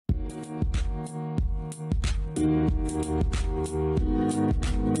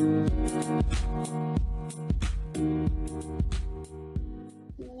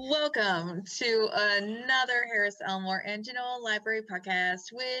Welcome to another Harris-Elmore and Genoa Library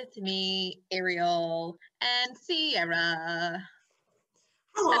podcast with me, Ariel, and Sierra.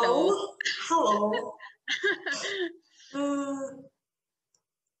 Hello. How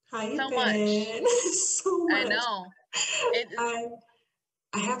you been? So much. I know.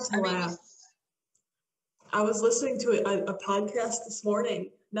 I have to laugh. I was listening to a podcast this morning,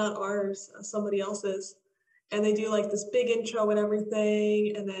 not ours, somebody else's, and they do like this big intro and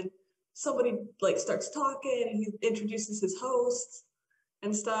everything, and then somebody like starts talking and he introduces his hosts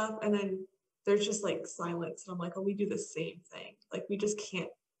and stuff, and then there's just like silence, and I'm like, oh, we do the same thing. Like we just can't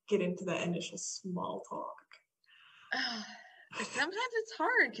get into that initial small talk. Sometimes it's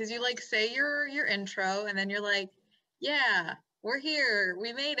hard because you like say your intro and then you're like, yeah, we're here,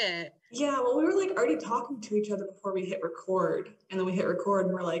 we made it. Yeah, well, we were like already talking to each other before we hit record, and then we hit record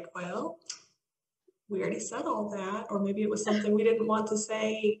and we're like, well, we already said all that, or maybe it was something we didn't want to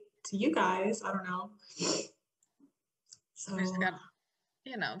say to you guys. I don't know. So there's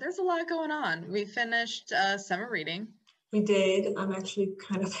a lot going on. We finished summer reading. We did. I'm actually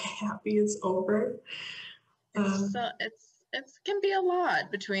kind of happy it's over. It can be a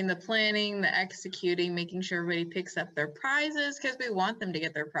lot between the planning, the executing, making sure everybody picks up their prizes because we want them to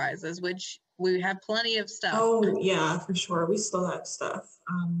get their prizes, which we have plenty of stuff. Oh yeah, for sure. We still have stuff.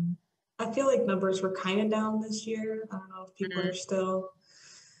 I feel like numbers were kind of down this year. I don't know if people are still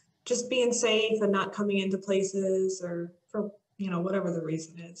just being safe and not coming into places, or for whatever the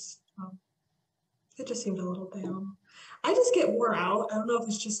reason is. It just seemed a little down. I just get wore out. I don't know if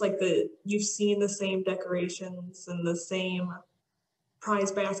it's just like you've seen the same decorations and the same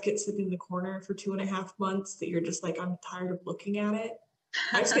prize basket sitting in the corner for 2.5 months that you're just like, I'm tired of looking at it.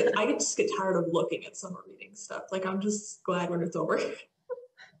 I just get tired of looking at summer reading stuff. Like I'm just glad when it's over.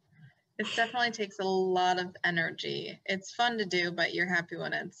 It definitely takes a lot of energy. It's fun to do, but you're happy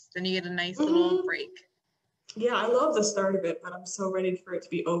when then you get a nice little break. Yeah, I love the start of it, but I'm so ready for it to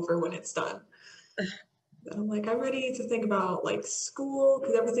be over when it's done. I'm like, I'm ready to think about like school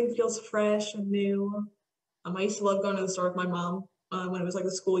because everything feels fresh and new. I used to love going to the store with my mom when it was like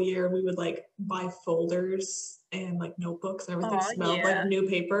the school year. We would like buy folders and like notebooks and everything smelled like new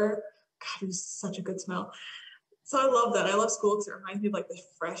paper. God, it was such a good smell. So I love that. I love school because it reminds me of like the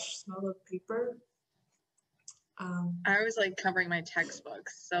fresh smell of paper. I always like covering my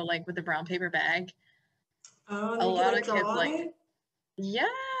textbooks. So like with the brown paper bag. A lot of kids like, yes,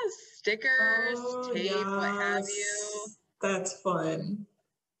 stickers, tape, what have you. That's fun.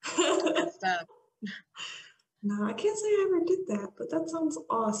 Good stuff. No, I can't say I ever did that, but that sounds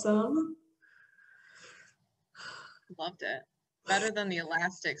awesome. Loved it. Better than the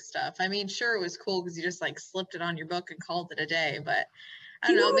elastic stuff. I mean, sure, it was cool because you just like slipped it on your book and called it a day, but I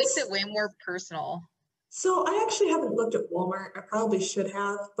don't know, it makes it way more personal. So I actually haven't looked at Walmart. I probably should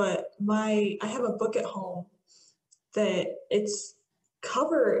have, but I have a book at home that its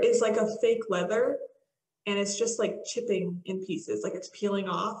cover is like a fake leather, and it's just like chipping in pieces, like it's peeling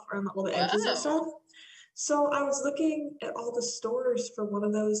off around all the edges and stuff. So I was looking at all the stores for one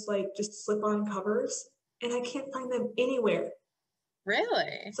of those like just slip-on covers, and I can't find them anywhere.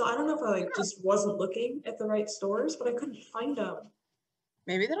 Really? So I don't know if I just wasn't looking at the right stores, but I couldn't find them.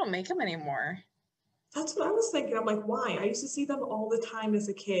 Maybe they don't make them anymore. That's what I was thinking. I'm like, why? I used to see them all the time as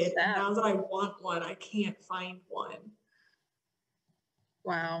a kid. And now that I want one, I can't find one.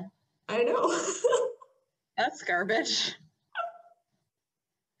 Wow. I know. That's garbage.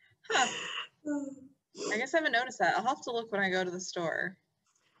 Huh. I guess I haven't noticed that. I'll have to look when I go to the store.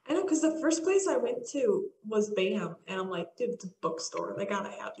 I know, because the first place I went to was BAM, and I'm like, dude, it's a bookstore. They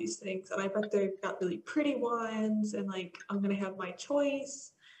gotta have these things. And I bet they've got really pretty ones, and like, I'm gonna have my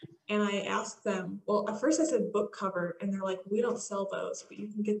choice. And I asked them, well, at first I said book cover, and they're like, we don't sell those, but you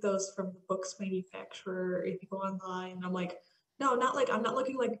can get those from the books manufacturer if you go online. And I'm like, no, not like, I'm not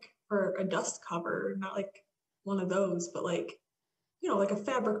looking like for a dust cover, not like one of those, but like, like a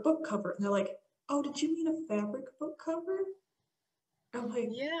fabric book cover. And they're like, oh, did you mean a fabric book cover? I'm like,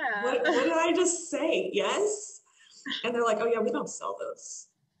 yeah. What did I just say? Yes? And they're like, oh yeah, we don't sell those.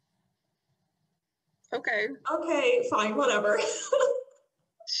 Okay, fine, whatever.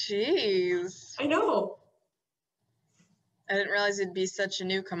 Jeez. I know. I didn't realize it'd be such a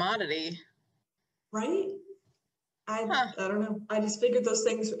new commodity. Right? I don't know. I just figured those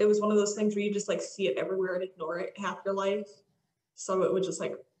things, it was one of those things where you just like see it everywhere and ignore it half your life. So it would just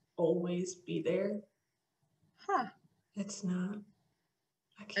like always be there. Huh. It's not.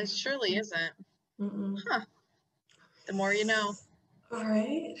 It surely isn't. Mm-mm. Huh. The more you know. All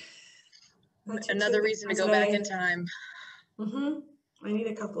right. Another reason to go back in time. I need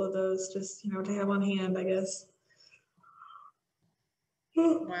a couple of those just, to have on hand, I guess.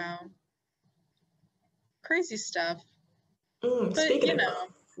 Wow. Crazy stuff. But, speaking of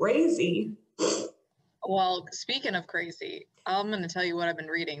crazy. Well, speaking of crazy, I'm going to tell you what I've been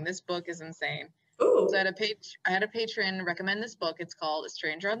reading. This book is insane. Ooh. So I had a patron recommend this book. It's called A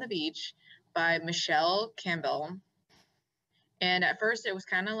Stranger on the Beach by Michelle Campbell. And at first it was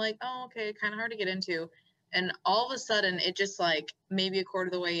kind of like, oh, okay, kind of hard to get into. And all of a sudden it just like maybe a quarter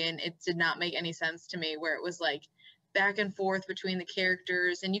of the way in, it did not make any sense to me, where it was like back and forth between the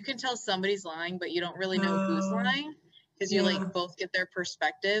characters. And you can tell somebody's lying, but you don't really know who's lying, because you like both get their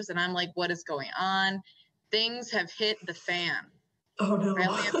perspectives. And I'm like, what is going on? Things have hit the fan. Oh no. I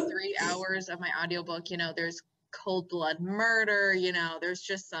only have 3 hours of my audiobook. There's cold blood murder, there's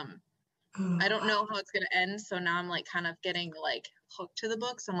just some, I don't know how it's going to end. So now I'm like kind of getting like hooked to the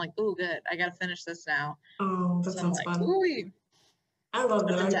book. So I'm like, ooh, good. I got to finish this now. Oh, that sounds fun. Ooh-wee. I love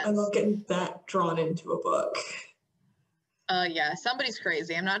that. I love getting that drawn into a book. Yeah, somebody's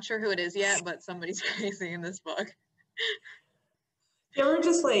crazy. I'm not sure who it is yet, but somebody's crazy in this book. You ever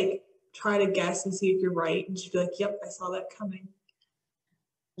just like try to guess and see if you're right, and she'd be like, yep, I saw that coming.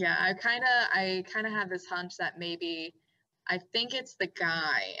 Yeah, I kind of have this hunch that maybe, I think it's the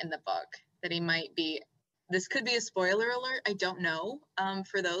guy in the book that he might be. This could be a spoiler alert. I don't know,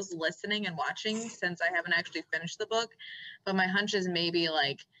 for those listening and watching, since I haven't actually finished the book. But my hunch is maybe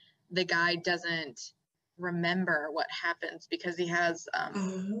like the guy doesn't remember what happens because he has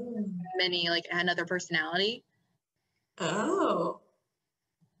many, like another personality. Oh.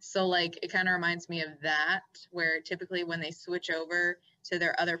 So like it kind of reminds me of that, where typically when they switch over to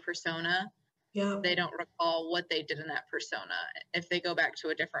their other persona, they don't recall what they did in that persona if they go back to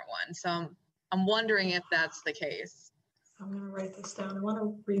a different one. So I'm wondering if that's the case. I'm going to write this down. I want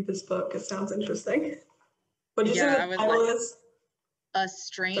to read this book. It sounds interesting. What did you say the title is? A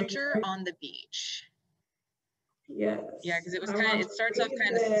Stranger on the Beach. Yes. Yeah, because it was it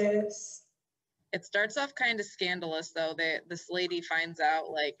starts off kind of scandalous, though. This lady finds out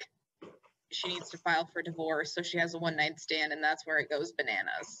like she needs to file for divorce, so she has a one-night stand, and that's where it goes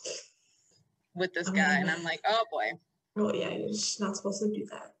bananas with this guy. And I'm like, oh boy. Oh yeah, you're just not supposed to do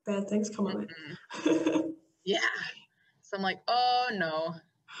that. Bad things come of it. Yeah. So I'm like, oh no.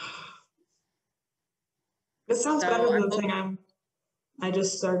 It sounds better than the thing I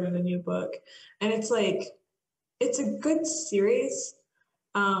just started a new book, and it's like, it's a good series,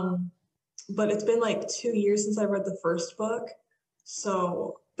 but it's been like 2 years since I read the first book,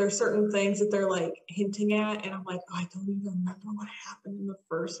 so there's certain things that they're like hinting at, and I'm like, oh, I don't even remember what happened in the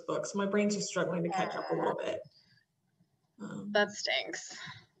first book, so my brain's just struggling to catch up a little bit. That stinks.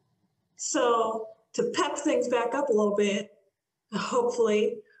 So to pep things back up a little bit,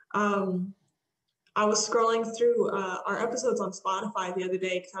 hopefully, I was scrolling through our episodes on Spotify the other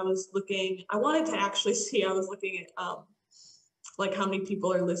day because I wanted to actually see, I was looking at like how many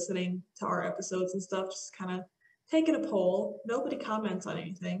people are listening to our episodes and stuff, just kind of taking a poll. Nobody comments on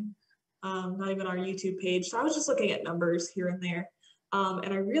anything, not even our YouTube page. So I was just looking at numbers here and there.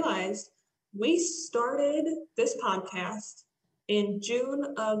 And I realized we started this podcast in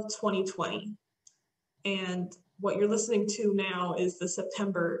June of 2020. And what you're listening to now is the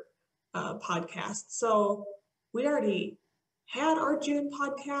September podcast. So we already had our June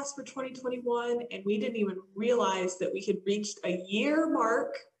podcast for 2021, and we didn't even realize that we had reached a year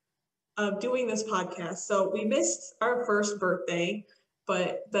mark of doing this podcast. So we missed our first birthday,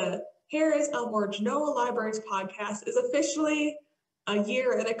 but the Harris-Elmore Genoa Libraries podcast is officially a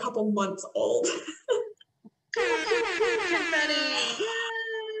year and a couple months old. Confetti!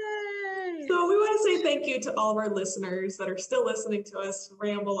 So we want to say thank you to all of our listeners that are still listening to us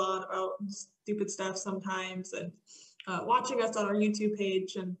ramble on about stupid stuff sometimes, and watching us on our YouTube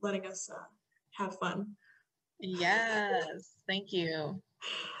page and letting us have fun. Yes, thank you.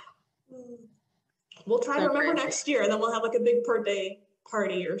 We'll try to remember next year, and then we'll have like a big birthday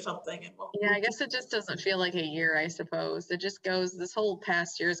party or something. And I guess it just doesn't feel like a year, I suppose. It just goes, this whole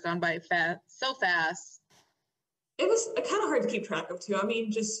past year has gone by so fast. It was kind of hard to keep track of too. I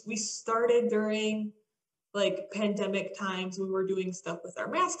mean, we started during like pandemic times. We were doing stuff with our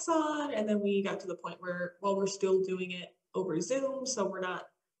masks on, and then we got to the point where, well, we're still doing it over Zoom, so we're not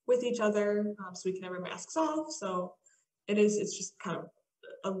with each other, so we can have our masks off. So it's just kind of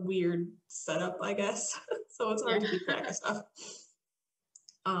a weird setup, I guess. So it's hard to keep track of stuff.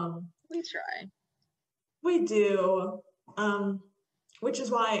 We try. We do, which is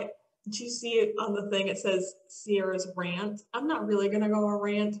why, do you see it on the thing? It says Sierra's rant. I'm not really going to go on a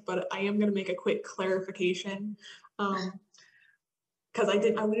rant, but I am going to make a quick clarification. Because I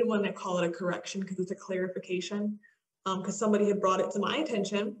didn't want to call it a correction because it's a clarification. because somebody had brought it to my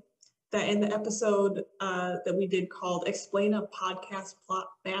attention that in the episode that we did called Explain a Podcast Plot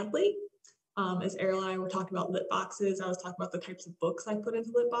Badly, as Ariel and I were talking about lit boxes, I was talking about the types of books I put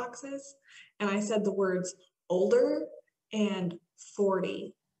into lit boxes, and I said the words older and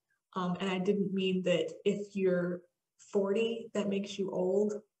 40. And I didn't mean that if you're 40, that makes you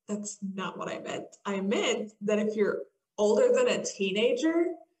old. That's not what I meant. I meant that if you're older than a teenager,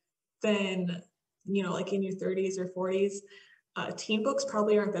 then, you know, like in your 30s or 40s, teen books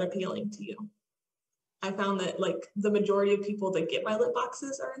probably aren't that appealing to you. I found that like the majority of people that get my lit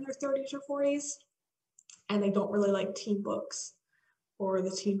boxes are in their 30s or 40s, and they don't really like teen books or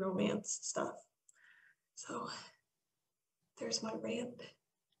the teen romance stuff. So there's my rant.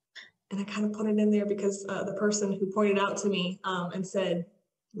 And I kind of put it in there because the person who pointed out to me and said,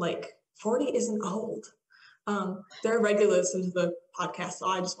 like, 40 isn't old. They're regulars into the podcast, so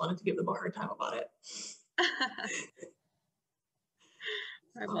I just wanted to give them a hard time about it.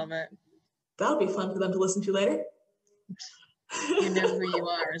 I love it. That'll be fun for them to listen to later. You know who you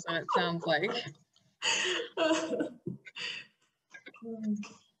are, is what it sounds like.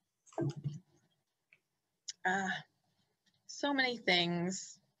 So many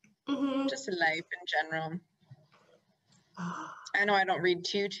things. Just life in general. I know I don't read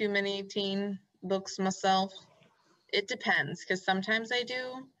too many teen books myself. It depends, because sometimes I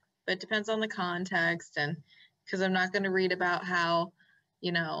do, but it depends on the context, and because I'm not going to read about how,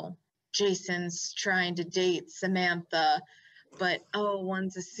 you know, Jason's trying to date Samantha, but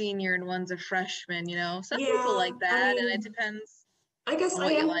one's a senior and one's a freshman, you know. Some people like that, and it depends. I guess on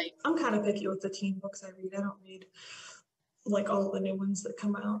what you like. I'm kind of picky with the teen books I read. I don't read like all the new ones that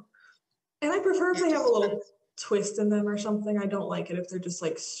come out. And I prefer if they have a little twist in them or something. I don't like it if they're just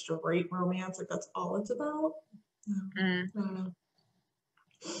like straight romance, like that's all it's about. I don't know.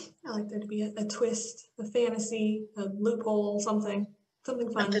 I like there to be a twist, a fantasy, a loophole, something fun.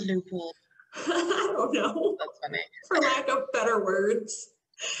 Not the loophole. I don't know. That's funny. For lack of better words.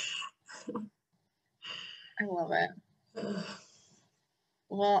 I love it.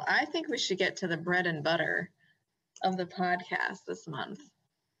 Well, I think we should get to the bread and butter of the podcast this month.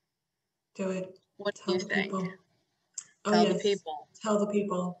 Do it. What do you think? Tell the people. Tell the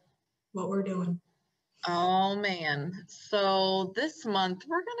people what we're doing. Oh, man. So this month,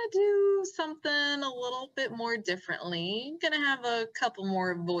 we're going to do something a little bit more differently. Going to have a couple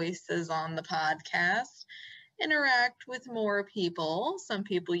more voices on the podcast, interact with more people. Some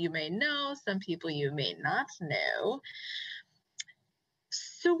people you may know, some people you may not know.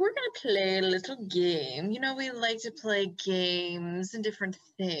 So we're going to play a little game. You know, we like to play games and different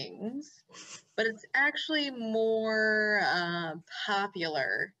things, but it's actually more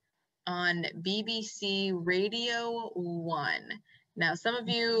popular on BBC Radio 1. Now, some of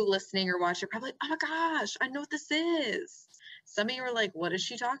you listening or watching are probably like, oh my gosh, I know what this is. Some of you are like, what is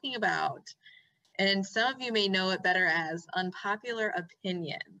she talking about? And some of you may know it better as Unpopular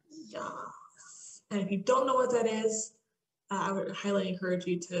Opinions. Yes. And if you don't know what that is, I would highly encourage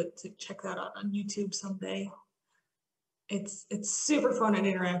you to check that out on YouTube someday. It's super fun and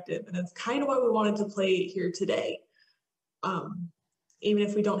interactive, and it's kind of why we wanted to play it here today, even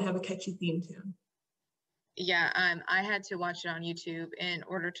if we don't have a catchy theme tune. Yeah, I had to watch it on YouTube in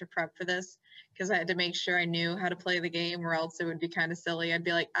order to prep for this, because I had to make sure I knew how to play the game, or else it would be kind of silly. I'd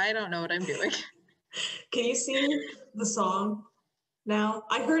be like, I don't know what I'm doing. Can you sing the song now?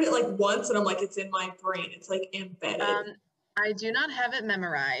 I heard it like once, and I'm like, it's in my brain. It's like embedded. I do not have it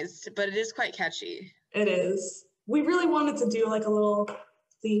memorized, but it is quite catchy. It is. We really wanted to do like a little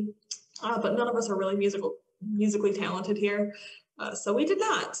theme, but none of us are really musically talented here, so we did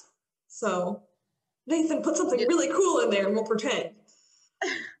not. So Nathan, put something really cool in there and we'll pretend.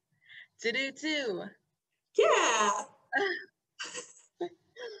 Do. Yeah.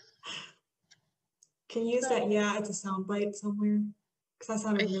 Can you use that? Yeah, it's a sound bite somewhere. Because I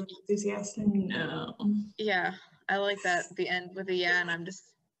sounded really enthusiastic. No. Yeah, I like that, the end with a yeah, and I'm just...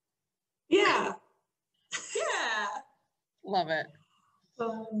 Yeah. Yeah. Love it.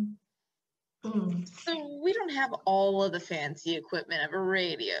 So we don't have all of the fancy equipment of a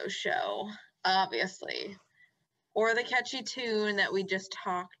radio show, obviously, or the catchy tune that we just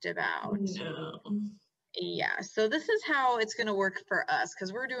talked about. No. Yeah, so this is how it's going to work for us,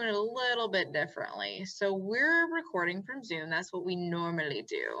 because we're doing it a little bit differently. So we're recording from Zoom. That's what we normally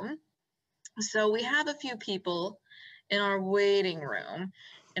do. So we have a few people in our waiting room,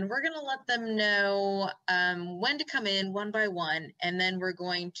 and we're going to let them know when to come in one by one, and then we're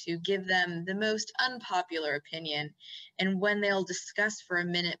going to give them the most unpopular opinion and when they'll discuss for a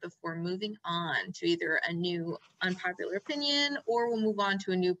minute before moving on to either a new unpopular opinion or we'll move on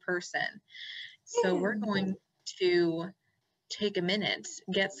to a new person. So we're going to take a minute,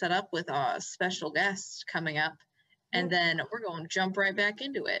 get set up with a special guest coming up, and then we're going to jump right back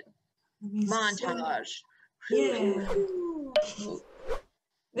into it. Montage. Yeah.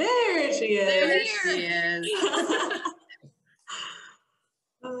 There she is. There she is.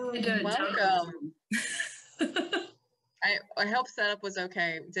 Welcome. I hope setup was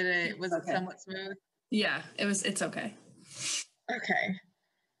okay. Was it somewhat smooth? Yeah, it's okay. Okay.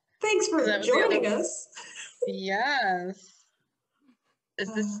 Thanks for joining us. Yes. This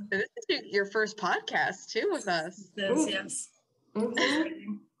is your first podcast too with us? Yes.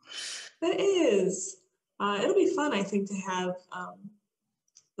 Mm-hmm. It is. It'll be fun, I think, to have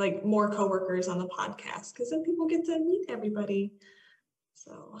like more coworkers on the podcast because then people get to meet everybody.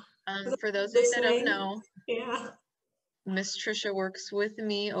 So for those of you that don't know, yeah, Miss Trisha works with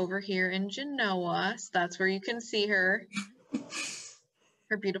me over here in Genoa, so that's where you can see her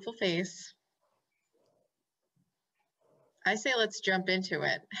beautiful face. I say let's jump into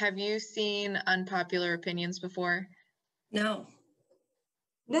it. Have you seen Unpopular Opinions before? No.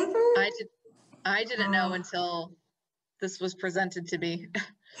 Never. I didn't know until this was presented to me.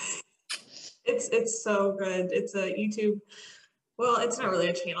 It's so good. It's a YouTube. Well, it's not really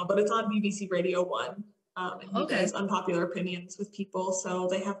a channel, but it's on BBC Radio 1. And he does Unpopular Opinions with people. So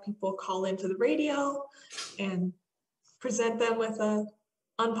they have people call into the radio and present them with a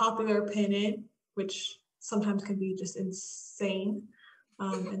unpopular opinion, which sometimes can be just insane.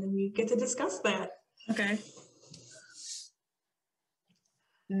 And then we get to discuss that. Okay.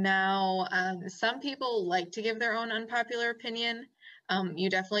 Now, some people like to give their own unpopular opinion. You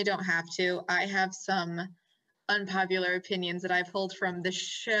definitely don't have to. I have some unpopular opinions that I pulled from the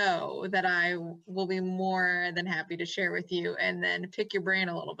show that I will be more than happy to share with you and then pick your brain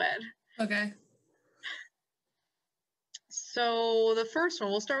a little bit. Okay. So the first one,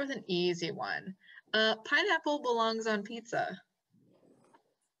 we'll start with an easy one. Pineapple belongs on pizza.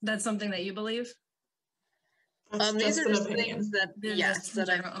 That's something that you believe? These are just things that, yes, that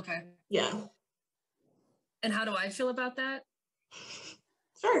I, okay. Yeah. And how do I feel about that?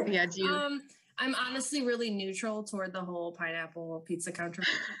 Sure. Yeah, do you? I'm honestly really neutral toward the whole pineapple pizza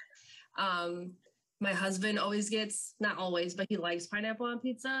controversy. My husband always gets, not always, but he likes pineapple on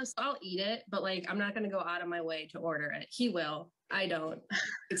pizza, so I'll eat it, but like I'm not going to go out of my way to order it. He will. I don't.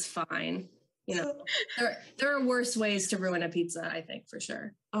 It's fine. You know, there are worse ways to ruin a pizza, I think, for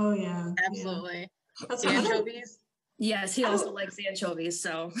sure. Oh, yeah. Absolutely. Yeah. Anchovies? Yes, he also likes anchovies,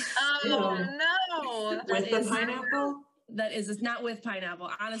 so. Oh, no. With the pineapple? That is, it's not with pineapple.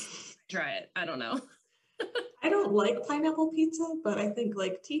 Honestly, try it. I don't know. I don't like pineapple pizza, but I think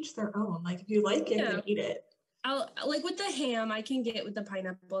like teach their own. Like if you like it, then eat it. I'll like with the ham, I can get with the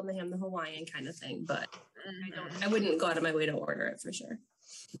pineapple and the ham, the Hawaiian kind of thing, but I wouldn't go out of my way to order it for sure.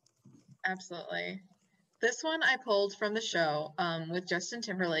 Absolutely. This one I pulled from the show with Justin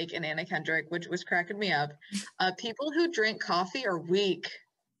Timberlake and Anna Kendrick, which was cracking me up. People who drink coffee are weak.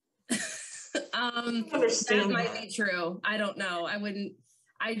 That might be true. I don't know.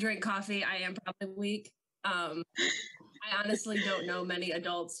 I drink coffee. I am probably weak. I honestly don't know many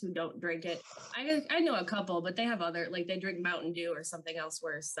adults who don't drink it. I know a couple, but they have they drink Mountain Dew or something else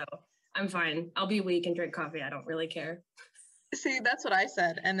worse. So I'm fine. I'll be weak and drink coffee. I don't really care. See, that's what I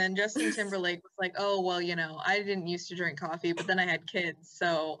said. And then Justin Timberlake was like, oh, well, I didn't used to drink coffee, but then I had kids,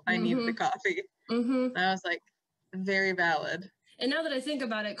 so I needed the coffee. And I was like, very valid. And now that I think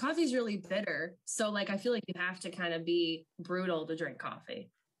about it, coffee's really bitter. So I feel like you have to kind of be brutal to drink coffee.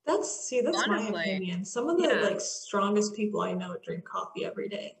 That's my opinion. Some of the strongest people I know drink coffee every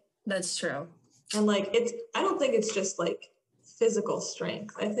day. That's true. And I don't think it's just physical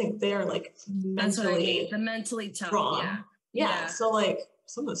strength. I think they are mentally. That's what I mean. The mentally tough. Strong. Yeah. So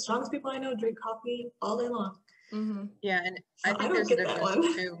some of the strongest people I know drink coffee all day long. Mm-hmm. Yeah, and so I don't get that one.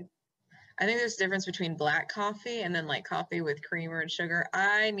 Too. I think there's a difference between black coffee and then coffee with creamer and sugar.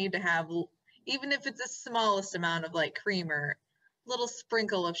 I need to have, even if it's the smallest amount of creamer, little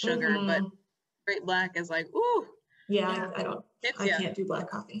sprinkle of sugar, but straight black is ooh. Yeah, I can't do black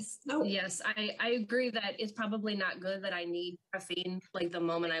coffee. Nope. Yes, I agree that it's probably not good that I need caffeine the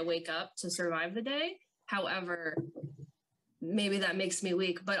moment I wake up to survive the day. However, maybe that makes me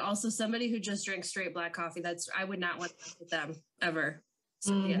weak, but also somebody who just drinks straight black coffee, I would not want to with them ever.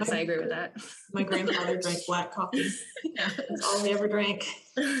 So yes, I agree with that. My grandfather drank black coffee. Yeah. That's all he ever drank.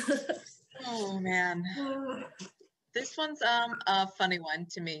 Oh man. This one's a funny one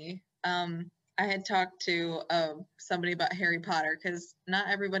to me. I had talked to somebody about Harry Potter because not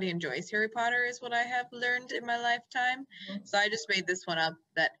everybody enjoys Harry Potter is what I have learned in my lifetime. So I just made this one up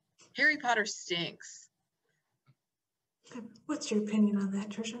that Harry Potter stinks. What's your opinion on that,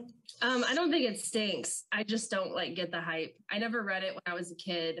 Trisha? I don't think it stinks. I just don't get the hype. I never read it when I was a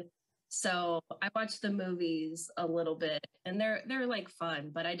kid. So I watched the movies a little bit and they're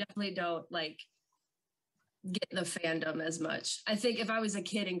fun, but I definitely don't get the fandom as much. I think if I was a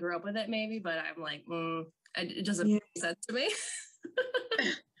kid and grew up with it, maybe, but I'm it doesn't make sense to me.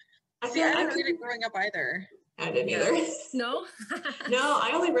 I didn't read it growing up either. I didn't either. No? No,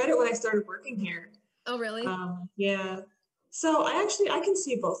 I only read it when I started working here. Oh, really? Yeah. So I can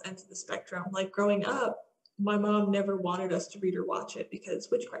see both ends of the spectrum. Like growing up, my mom never wanted us to read or watch it because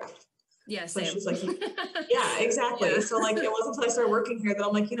witchcraft. Yeah, so same. she's like, yeah, exactly. Yeah. So it wasn't until I started working here that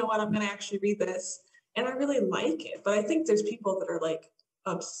I'm like, you know what, I'm going to actually read this. And I really like it. But I think there's people that are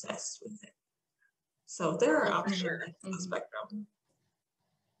obsessed with it. So there are options on the spectrum.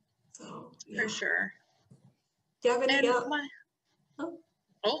 So for sure. Do you have any?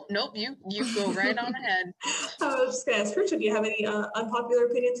 Oh, nope. You go right on ahead. I was just going to ask Richard, do you have any unpopular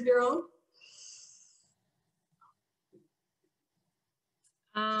opinions of your own?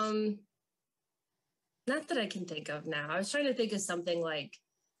 Not that I can think of now. I was trying to think of something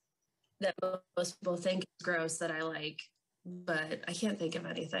that most people think is gross that I like, but I can't think of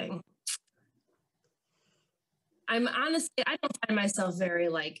anything. I don't find myself very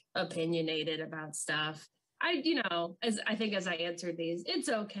opinionated about stuff. As I answered these, it's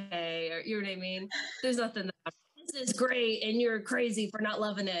okay, or you know what I mean? There's nothing that this is great and you're crazy for not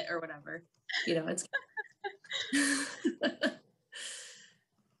loving it or whatever. It's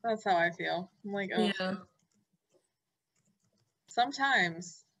That's how I feel. I'm like, oh. Yeah.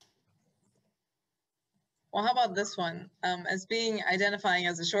 Sometimes. Well, how about this one? As identifying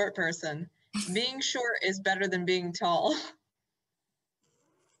as a short person, being short is better than being tall.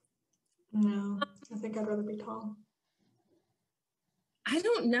 No, I think I'd rather be tall. I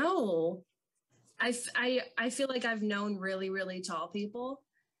don't know. I feel like I've known really, really tall people,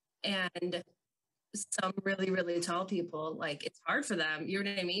 and some really, really tall people, it's hard for them. You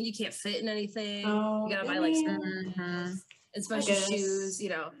know what I mean? You can't fit in anything. You gotta buy special shoes,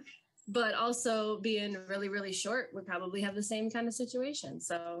 But also being really, really short would probably have the same kind of situation.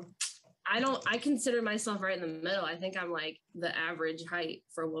 So I consider myself right in the middle. I think I'm the average height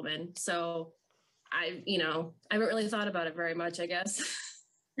for a woman. So I haven't really thought about it very much, I guess.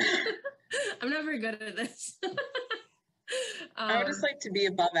 I'm not very good at this. I would just like to be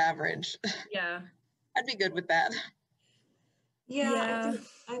above average. Yeah. I'd be good with that. Yeah.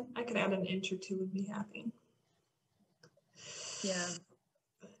 I think I could add an inch or two and be happy. Yeah.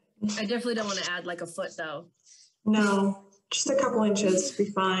 I definitely don't want to add a foot though. No, just a couple inches be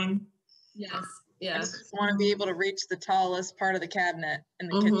fine. Yes. Yeah. I just want to be able to reach the tallest part of the cabinet in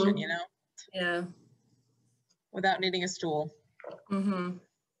the kitchen, Yeah. Without needing a stool. Mm-hmm.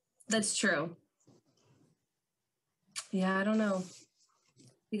 That's true. Yeah, I don't know.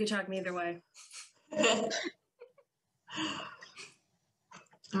 You could talk me either way.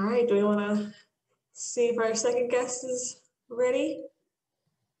 All right. Do we want to see if our second guest is ready?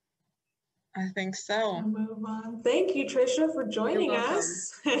 I think so. We'll move on. Thank you, Trisha, for joining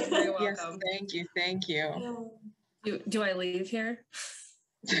us. You're very welcome. Yes, thank you. Do I leave here?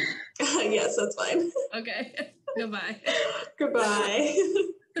 Yes, that's fine. Okay. Goodbye. Goodbye.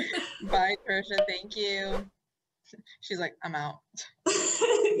 Bye, Trisha. Thank you. She's like, I'm out.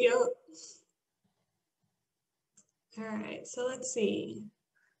 Yep. All right. So let's see.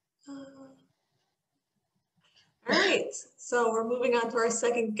 All right, so we're moving on to our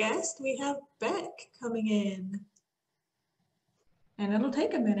second guest. We have Beck coming in. And it'll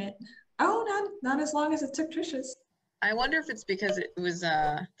take a minute. Oh, not as long as it took Trisha's. I wonder if it's because it was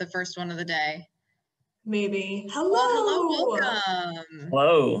the first one of the day. Maybe. Hello. Well, hello, welcome.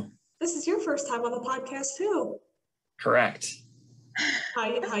 Hello. This is your first time on the podcast too. Correct. How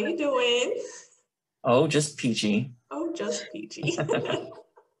you doing? Oh, just peachy. Oh, just peachy.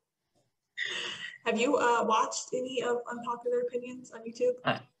 Have you watched any of Unpopular Opinions on YouTube?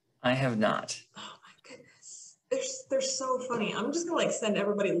 I have not. Oh my goodness. They're so funny. I'm just gonna send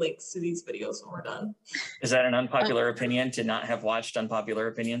everybody links to these videos when we're done. Is that an unpopular opinion to not have watched Unpopular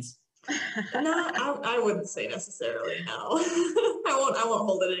Opinions? No, I wouldn't say necessarily, no. I won't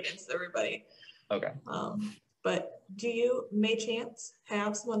hold it against everybody. Okay. But do you, may chance,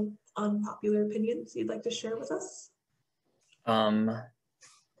 have some unpopular opinions you'd like to share with us?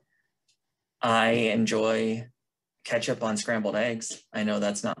 I enjoy ketchup on scrambled eggs. I know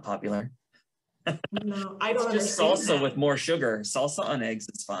that's not popular. No, I don't just understand salsa that. with more sugar. Salsa on eggs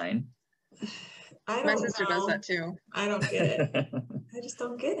is fine. My sister does that too. I don't get it. I just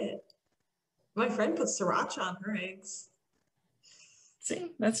don't get it. My friend puts sriracha on her eggs.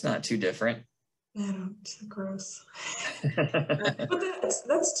 See, that's not too different. I don't, gross. But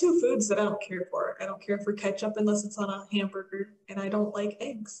that's two foods that I don't care for. I don't care for ketchup unless it's on a hamburger, and I don't like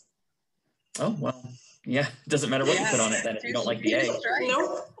eggs. Oh, well, yeah. It doesn't matter what you put on it then if you don't like the egg.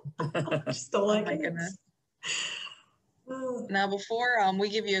 Nope. Just don't like my eggs. Goodness. Now, before we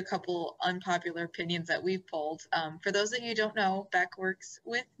give you a couple unpopular opinions that we've polled, for those of you who don't know, Beck works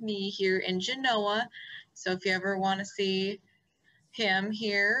with me here in Genoa. So if you ever want to see him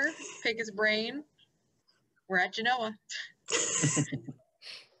here, pick his brain, we're at Genoa.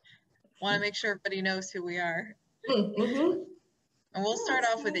 Want to make sure everybody knows who we are. Mm-hmm. And we'll start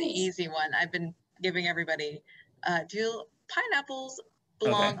off with an easy one. I've been giving everybody. Do pineapples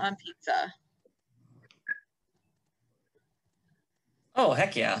belong on pizza? Oh,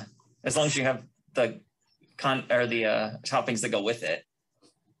 heck yeah. As long as you have the toppings that go with it.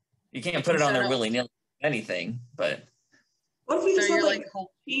 You can't put it on there willy-nilly, anything, but. What if we just had like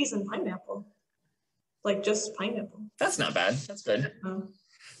cheese and pineapple? Like just pineapple. That's not bad. That's good.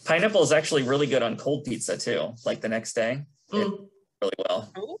 Pineapple is actually really good on cold pizza too. Like the next day, really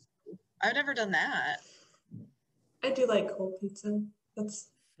well. Oh, I've never done that. I do like cold pizza.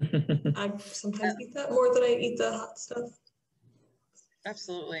 I sometimes eat that more than I eat the hot stuff.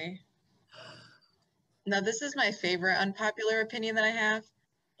 Absolutely. Now, this is my favorite unpopular opinion that I have.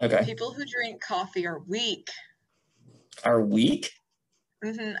 Okay. People who drink coffee are weak. Are weak?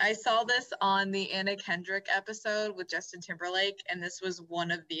 Mm-hmm. I saw this on the Anna Kendrick episode with Justin Timberlake, and this was one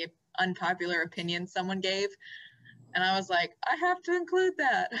of the unpopular opinions someone gave. And I was like, I have to include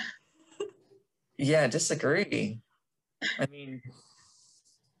that. Yeah, disagree. I mean,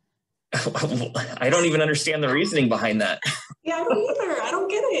 I don't even understand the reasoning behind that. Yeah, I don't either. I don't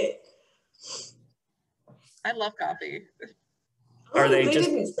get it. I love coffee. Are they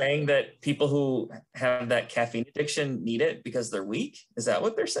just saying that people who have that caffeine addiction need it because they're weak? Is that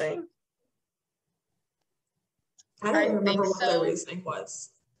what they're saying? I don't remember what their reasoning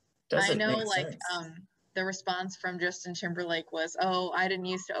was. I know, like, the response from Justin Timberlake was, oh, I didn't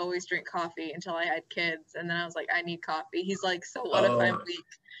used to always drink coffee until I had kids. And then I was like, I need coffee. He's like, so what if I'm weak?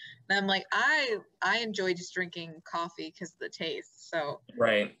 And I'm like, I enjoy just drinking coffee because of the taste. So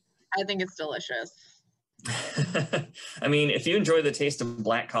right. I think it's delicious. I mean, if you enjoy the taste of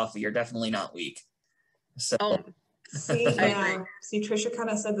black coffee, you're definitely not weak. So see, Trisha kind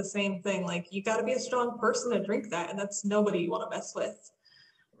of said the same thing. Like, you got to be a strong person to drink that, and that's nobody you want to mess with.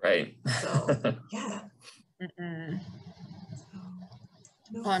 Right. So yeah.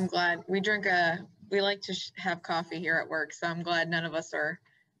 Well, I'm glad we like to have coffee here at work, so I'm glad none of us are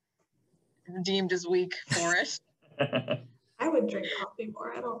deemed as weak for it. I would drink coffee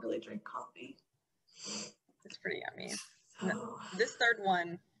more. I don't really drink coffee. It's pretty yummy. This third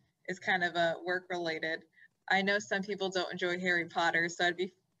one is kind of work related. I know some people don't enjoy Harry Potter, so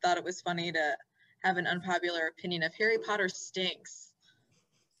thought it was funny to have an unpopular opinion of Harry Potter stinks.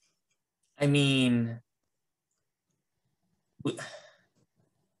 I mean,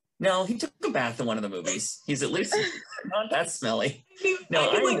 no, he took a bath in one of the movies. He's at least not that smelly. I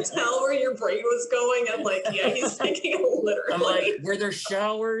could like tell where your brain was going. I'm like, yeah, he's taking it literally. I'm like, were there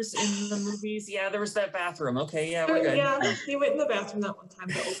showers in the movies? Yeah, there was that bathroom. Okay, yeah, we're good. Yeah, he went in the bathroom that one time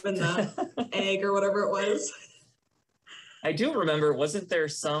to open the egg or whatever it was. I do remember, wasn't there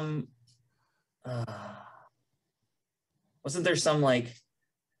some like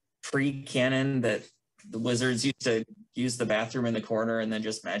pre-canon that the wizards used to use the bathroom in the corner and then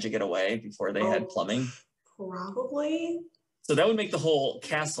just magic it away before they had plumbing? Probably. So that would make the whole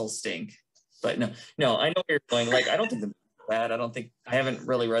castle stink. But no, I know where you're going. Like, I don't think the bad. I haven't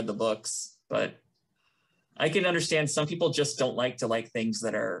really read the books, but I can understand some people just don't like things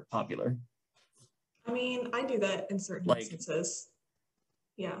that are popular. I mean, I do that in certain instances.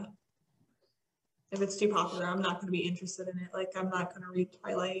 Yeah. If it's too popular, I'm not going to be interested in it. Like, I'm not going to read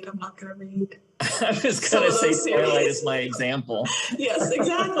Twilight. I'm not going to read. I was going to say Twilight is my example. Yes,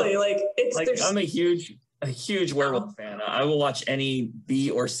 exactly. Like, it's like, I'm a huge werewolf fan. I will watch any B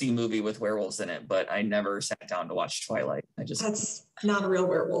or C movie with werewolves in it, but I never sat down to watch Twilight. That's not a real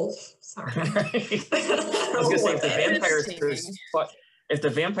werewolf. Sorry. Right? I was going to say, if the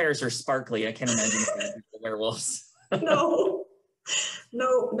vampires are sparkly, I can't imagine the werewolves. No,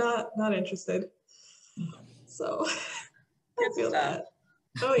 not interested. So I feel that.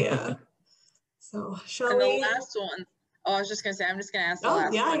 Oh yeah. So shall we? And the last one. Oh, I was just gonna say, I'm just gonna ask the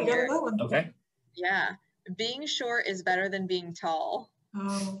last one. Oh yeah, you got that one. Okay. Yeah. Being short is better than being tall.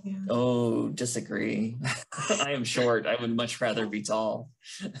 Oh yeah. Oh, disagree. I am short. I would much rather be tall.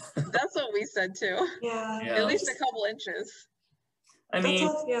 That's what we said too. Yeah. At least a couple inches. I mean,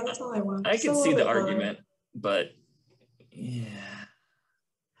 that's all I want. I can see the argument, but yeah.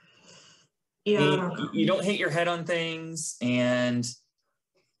 you don't hit your head on things, and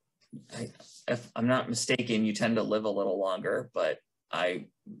if I'm not mistaken, you tend to live a little longer, but I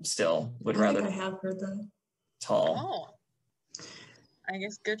still would rather. I have heard that. Tall. Oh, I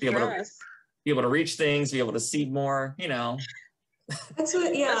guess good for us. Be able to reach things, be able to see more, you know. That's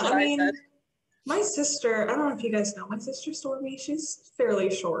what, yeah, That's what I mean, said. my sister, I don't know if you guys know, my sister Stormy, she's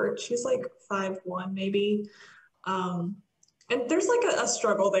fairly short. She's like 5'1" maybe. And there's like a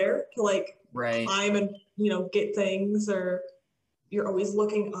struggle there to like climb and, you know, get things, or you're always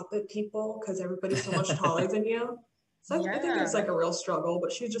looking up at people because everybody's so much taller than you. So I think there's like a real struggle,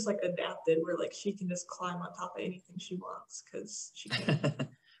 but she's just like adapted where like she can just climb on top of anything she wants because she can.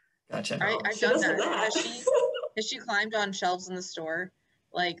 Gotcha. I've done that. Has she climbed on shelves in the store?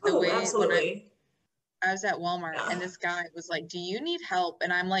 Like the way absolutely. when I was at Walmart and this guy was like, "Do you need help?"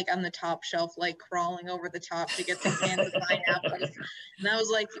 And I'm like on the top shelf, like crawling over the top to get the cans of pineapples. And I was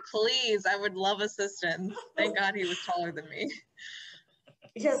like, "Please, I would love assistance." Thank God he was taller than me.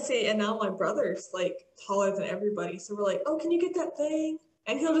 Yeah, see, and now my brother's like taller than everybody. So we're like, "Oh, can you get that thing?"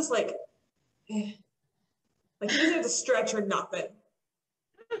 And he'll just like he doesn't have to stretch or nothing.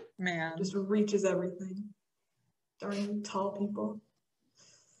 Man. Just reaches everything. Darn tall people.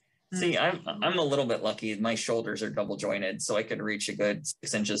 See, I'm a little bit lucky. My shoulders are double jointed, so I could reach a good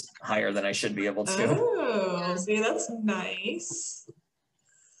 6 inches higher than I should be able to. Oh, see, that's nice.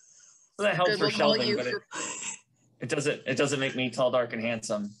 So that helps for shelving, but it doesn't make me tall, dark, and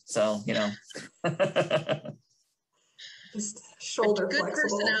handsome. So, you know. Just shoulder good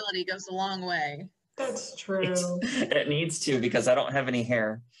flexible. Personality goes a long way. That's true. It needs to, because I don't have any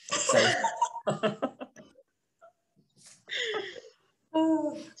hair. So.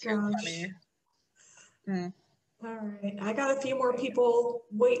 Oh, Too gosh. funny. All right. I got a few more people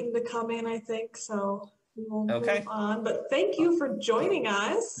waiting to come in, I think, so we will move on. But thank you for joining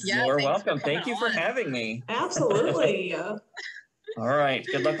us. Yeah, you're welcome. Thank you for having me. Absolutely. All right.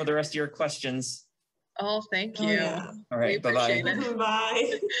 Good luck with the rest of your questions. Oh, thank you. Yeah. All right. Bye-bye.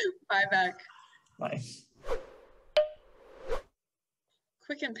 Bye. Bye, Beck. Bye.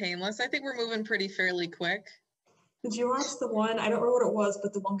 Quick and painless. I think we're moving pretty fairly quick. Did you watch the one? I don't remember what it was,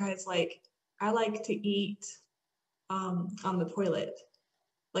 but the one guy's like, I like to eat on the toilet,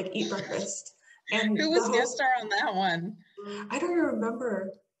 like eat breakfast. And who was guest star on that one? I don't even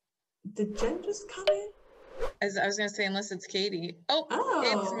remember. Did Jen just come in? As I was gonna say, unless it's Katie. Oh.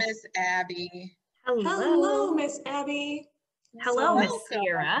 It's Miss Abby. Hello, Miss Abby. Hello, Miss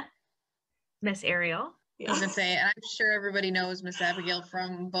Sierra. Miss Ariel. I was gonna say, and I'm sure everybody knows Miss Abigail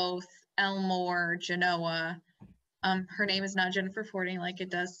from both Elmore, Genoa. Her name is not Jennifer Fording like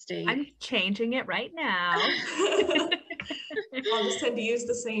it does state. I'm changing it right now. I'll just tend to use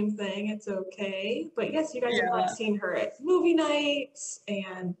the same thing. It's okay. But yes, you guys have like seen her at movie nights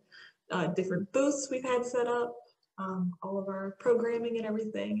and different booths we've had set up. All of our programming and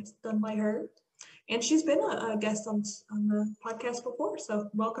everything is done by her. And she's been a guest on the podcast before,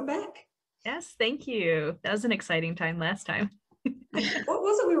 so welcome back. Yes, thank you. That was an exciting time last time. What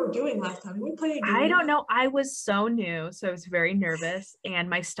was it we were doing last time? Did we play a game? I don't know. I was so new, so I was very nervous, and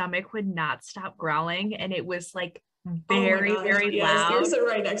my stomach would not stop growling, and it was like very loud. You were sitting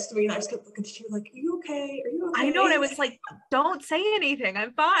right next to me, and I just kept looking at you like, "Are you okay? Are you okay?" I know, and I was like, "Don't say anything.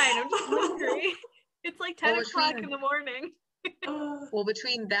 I'm fine. I'm just hungry." It's like 10 o'clock in the morning. Well,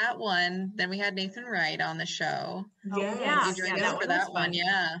 between that one, then we had Nathan Wright on the show. Yeah, you joined us for that one.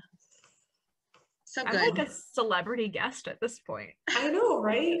 Yeah. So good. I'm like a celebrity guest at this point. I know,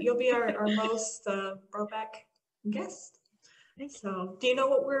 right? You'll be our most brought back guest. So, do you know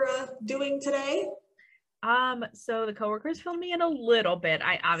what we're doing today? So the coworkers filled me in a little bit.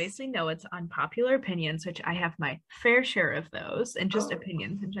 I obviously know it's unpopular opinions, which I have my fair share of those, and just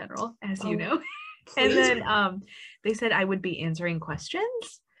opinions in general, as you know. And then they said I would be answering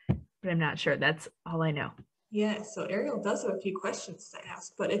questions, but I'm not sure. That's all I know. Yeah, so Ariel does have a few questions to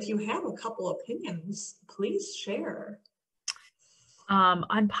ask, but if you have a couple opinions, please share.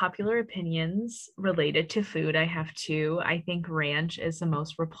 Unpopular opinions related to food, I have two. I think ranch is the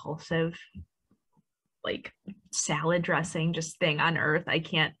most repulsive, like, salad dressing just thing on earth. I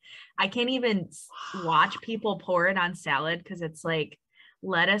can't even watch people pour it on salad because it's like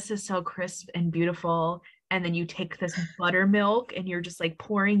lettuce is so crisp and beautiful, and then you take this buttermilk and you're just like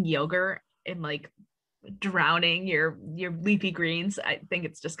pouring yogurt and like drowning your leafy greens. I think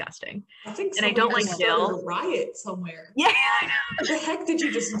it's disgusting. And I don't like dill. A riot somewhere. Yeah. What the heck did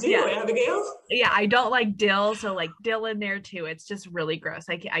you just do, Abigail? Yeah, I don't like dill, so like dill in there too. It's just really gross.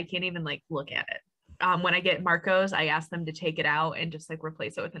 I can't even like look at it. When I get Marco's, I ask them to take it out and just like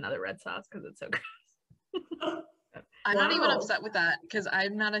replace it with another red sauce because it's so gross. I'm not even Wow. upset with that because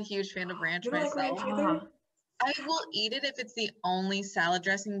I'm not a huge fan of ranch You don't like myself. ranch either? I will eat it if it's the only salad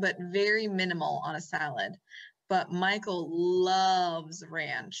dressing, but very minimal on a salad. But Michael loves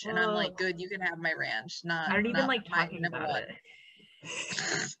ranch, and I'm like, Ugh. good, you can have my ranch. I don't even not like my talking number about one.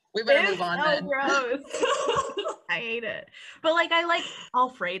 it. We better It's move on so then. gross. I hate it. But like I like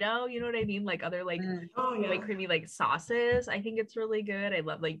Alfredo, you know what I mean? Like other like Oh yeah. white creamy like sauces. I think it's really good. I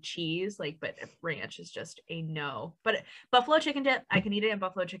love like cheese, like but ranch is just a no. But buffalo chicken dip, I can eat it in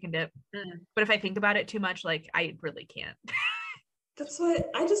buffalo chicken dip. Mm. But if I think about it too much, like I really can't. That's what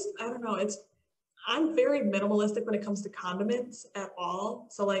I don't know. I'm very minimalistic when it comes to condiments at all.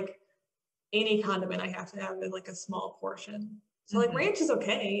 So like any condiment I have to have in like a small portion. So like Mhm. ranch is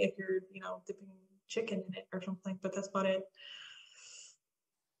okay if you're, dipping chicken in it or something, but that's about it.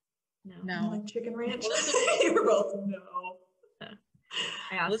 No. You No. like chicken ranch? Well, this You were both no.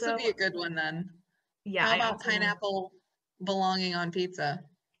 I This also would be a good one then. yeah, How I about also pineapple belonging on pizza?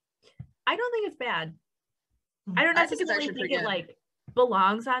 I don't think it's bad. I don't I think it's necessarily actually think pretty it good. like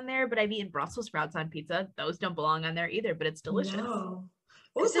belongs on there, but I've eaten Brussels sprouts on pizza. Those don't belong on there either, but it's delicious. No.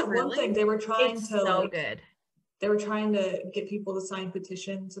 What was Is it that one really? thing they were trying It's to so like? good. They were trying to get people to sign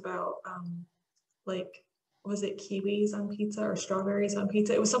petitions about like was it kiwis on pizza or strawberries on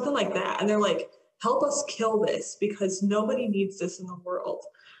pizza? It was something like that, and they're like, help us kill this because nobody needs this in the world.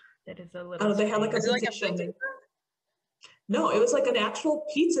 That is a I little. don't know, they had like a Is it like a petition. pizza? No, it was like an actual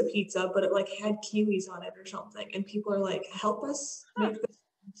pizza, but it like had kiwis on it or something. And people are like, help us make this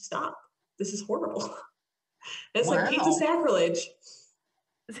stop. This is horrible. It's like pizza Wow. sacrilege.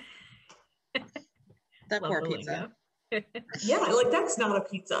 That Love poor the pizza. lingo. Yeah, like that's not a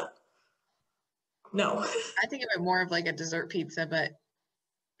pizza. No. I think of it more of like a dessert pizza, but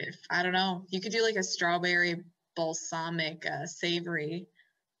if I don't know, you could do like a strawberry balsamic savory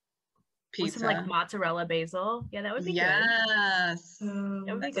With some like pizza. mozzarella basil. Yeah, that would be good. Yes. That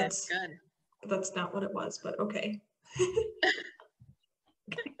would be That's good. good. That's not what it was, but okay.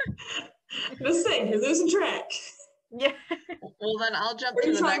 Just saying, you're losing track. Yeah. Well, then I'll jump Or to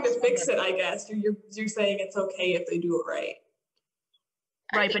you're the trying next to one. fix it, I guess. Or you're saying it's okay if they do it right.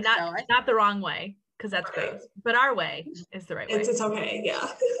 I Right, think but so. not the wrong way, because that's Right. gross. But our way is the right way. It's okay,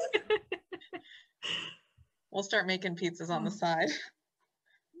 yeah. We'll start making pizzas on the side.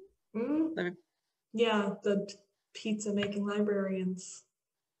 Mm, Let me- yeah, the pizza making librarians.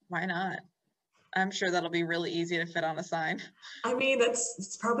 Why not? I'm sure that'll be really easy to fit on a sign. I mean,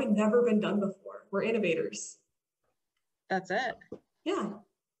 it's probably never been done before. We're innovators. That's it. Yeah.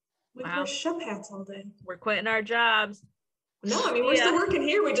 We Wow. wear chef hats all day. We're quitting our jobs. No, I mean, we're still working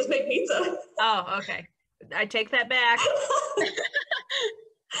here. We just make pizza. Oh, okay. I take that back.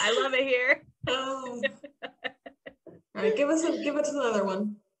 I love it here. Oh. All right, give us another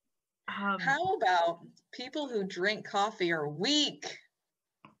one. How about people who drink coffee are weak?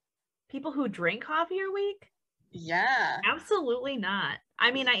 People who drink coffee are weak? Yeah. Absolutely not.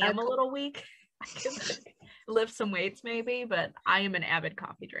 I mean, I am a I- little weak. I can like, lift some weights maybe, but I am an avid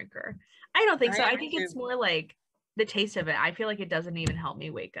coffee drinker. I don't think so. I am think too. it's more like the taste of it. I feel like it doesn't even help me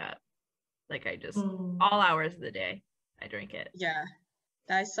wake up. Like I just all hours of the day, I drink it. Yeah.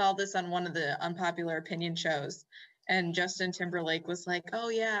 I saw this on one of the Unpopular Opinion shows, and Justin Timberlake was like, oh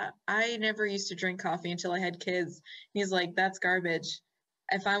yeah, I never used to drink coffee until I had kids. He's like, that's garbage.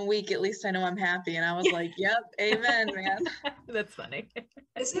 If I'm weak, at least I know I'm happy. And I was like, yep, amen, man. That's funny.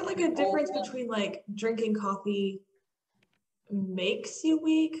 Is it like a difference between like drinking coffee makes you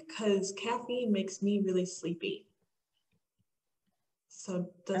weak? Because caffeine makes me really sleepy. So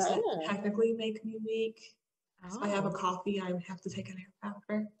does that technically make me weak? If I have a coffee, I have to take a nap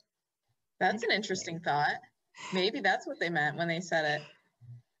after. That's an interesting thought. Maybe that's what they meant when they said it.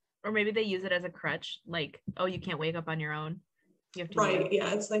 Or maybe they use it as a crutch, like, oh, you can't wake up on your own. You have to Right,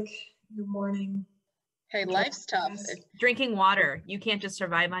 yeah, it's like your morning. Hey, life's tough. Drinking water. You can't just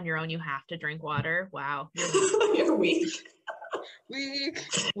survive on your own. You have to drink water. Wow. You're weak.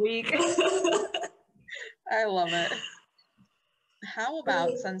 Weak. I love it. How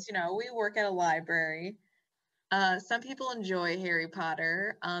about, since, we work at a library, some people enjoy Harry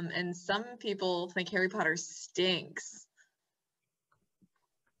Potter, and some people think Harry Potter stinks.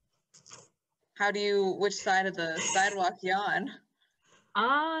 Which side of the sidewalk you on?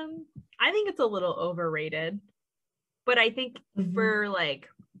 I think it's a little overrated, but I think for like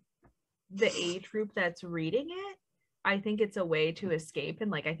the age group that's reading it, I think it's a way to escape,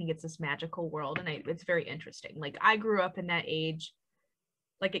 and like I think it's this magical world, and it's very interesting. Like I grew up in that age,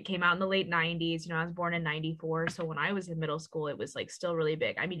 like it came out in the late 90s. I was born in 94, so when I was in middle school, it was like still really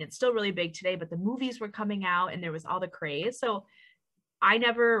big. I mean, it's still really big today, but the movies were coming out and there was all the craze. So I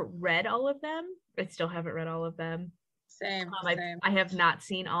never read all of them. I still haven't read all of them. Same. I have not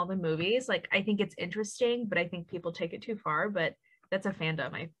seen all the movies. Like, I think it's interesting, but I think people take it too far. But that's a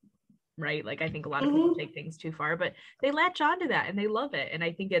fandom, right? Like, I think a lot of people take things too far, but they latch onto that and they love it. And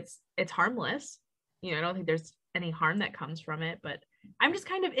I think it's harmless. You know, I don't think there's any harm that comes from it, but I'm just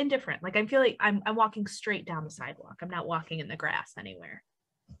kind of indifferent. Like, I feel like I'm walking straight down the sidewalk. I'm not walking in the grass anywhere.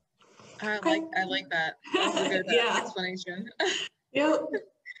 I like that. That's a good explanation. Yep.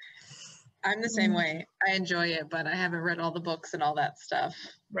 I'm the same way. I enjoy it, but I haven't read all the books and all that stuff.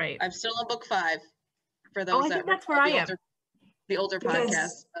 Right. I'm still on book 5 for those I think that's where I am. The older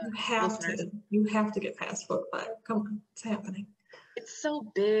podcast listeners. You have to get past book 5. Come on, it's happening. It's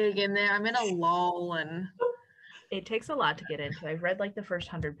so big and then I'm in a lull and it takes a lot to get into. I've read like the first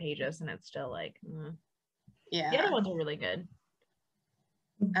 100 pages and it's still like, yeah. The other ones are really good.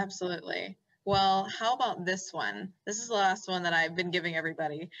 Absolutely. Well, how about this one? This is the last one that I've been giving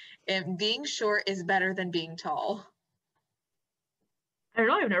everybody. Being short is better than being tall. I don't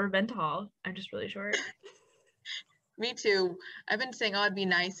know. I've never been tall. I'm just really short. Me too. I've been saying, it'd be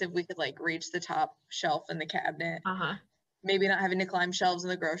nice if we could like reach the top shelf in the cabinet. Maybe not having to climb shelves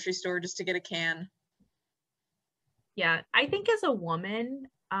in the grocery store just to get a can. Yeah, I think as a woman,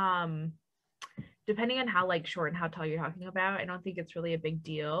 depending on how like short and how tall you're talking about, I don't think it's really a big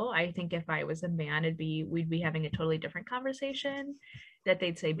deal. I think if I was a man, we'd be having a totally different conversation, that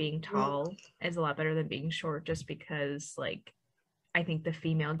they'd say being tall is a lot better than being short, just because like I think the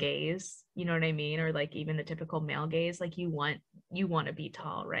female gaze, you know what I mean, or like even the typical male gaze, like you want to be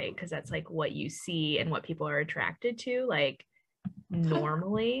tall, right? Because that's like what you see and what people are attracted to, like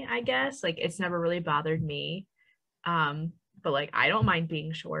normally, I guess. Like it's never really bothered me, but like I don't mind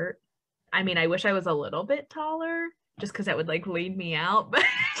being short. I mean, I wish I was a little bit taller just because that would like lead me out. But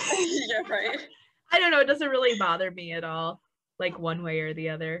yeah, right. I don't know. It doesn't really bother me at all, like one way or the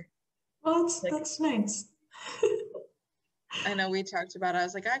other. Well, that's nice. I know we talked about it. I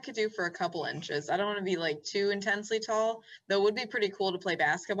was like, I could do for a couple inches. I don't want to be like too intensely tall, though it would be pretty cool to play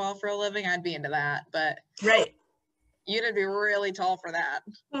basketball for a living. I'd be into that, but right. You'd have to be really tall for that.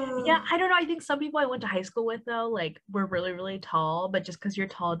 Yeah, I don't know. I think some people I went to high school with, though, like, were really, really tall, but just because you're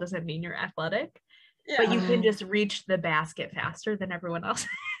tall doesn't mean you're athletic. Yeah. But you can just reach the basket faster than everyone else,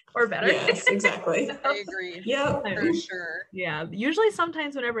 or better. Yes, exactly. I agree. Yeah, for sure. Yeah, usually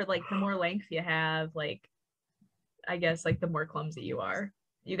sometimes whenever, like, the more length you have, like, I guess, like, the more clumsy you are.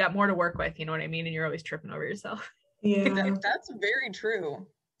 You got more to work with, you know what I mean? And you're always tripping over yourself. Yeah. That's very true.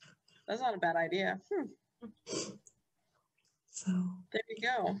 That's not a bad idea. So there you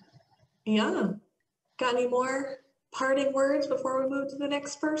go. Yeah. Got any more parting words before we move to the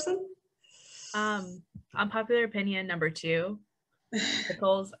next person? Unpopular opinion number 2.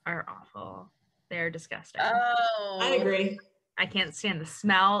 Pickles are awful. They're disgusting. Oh, I agree. I can't stand the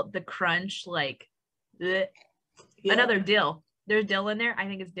smell, the crunch, like bleh. Yep. Another dill. There's dill in there. I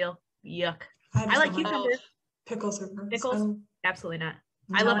think it's dill. Yuck. I like cucumbers. Pickles are gross. Pickles? Absolutely not.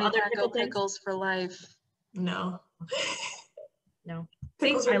 I love other pickles for life. No. No.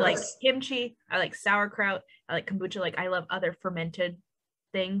 Pickles I like kimchi. I like sauerkraut. I like kombucha. Like, I love other fermented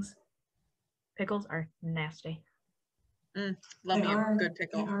things. Pickles are nasty. Love me a good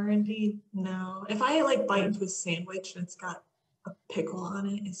pickle. They are indeed. No. If I like bite into a sandwich and it's got a pickle on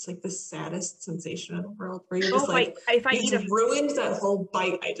it, it's like the saddest sensation in the world. Where you're just like, if I eat ruined that whole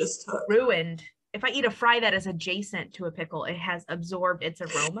bite I just took. Ruined. If I eat a fry that is adjacent to a pickle, it has absorbed its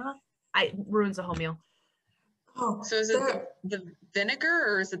aroma. It ruins the whole meal. Oh, so is it the vinegar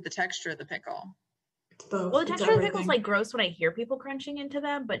or is it the texture of the pickle? Both. Well, the texture of the pickle is like gross when I hear people crunching into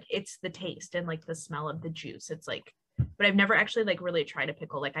them, but it's the taste and like the smell of the juice. It's like, but I've never actually like really tried a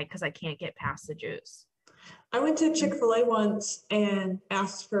pickle, like because I can't get past the juice. I went to Chick-fil-A once and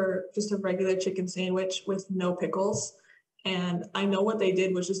asked for just a regular chicken sandwich with no pickles. And I know what they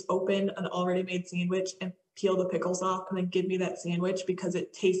did was just open an already made sandwich and peel the pickles off and then give me that sandwich because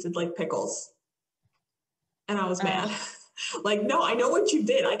it tasted like pickles. And I was mad. Like, no, I know what you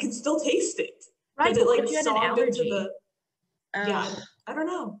did. I can still taste it. Right, it but like if you had an allergy? Yeah, I don't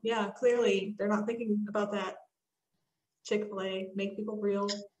know. Yeah, clearly they're not thinking about that. Chick-fil-A, make people real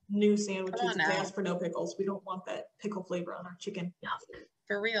new sandwiches. If they ask for no pickles, we don't want that pickle flavor on our chicken.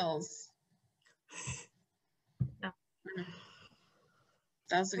 For reals. No.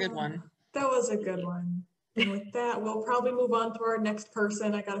 That was a good one. That was a good one. And with that, we'll probably move on to our next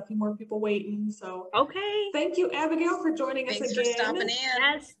person. I got a few more people waiting. So okay. Thank you, Abigail, for joining us again. Thanks for stopping in.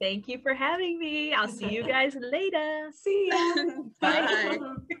 Yes, thank you for having me. I'll see you guys later. See ya. Bye.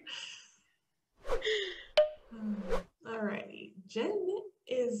 All righty. Jen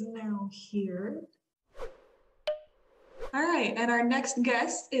is now here. All right, and our next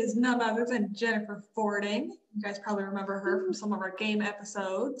guest is none other than Jennifer Fording. You guys probably remember her from some of our game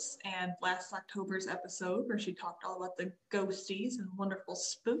episodes and last October's episode where she talked all about the ghosties and wonderful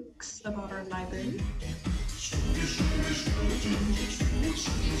spooks about our library.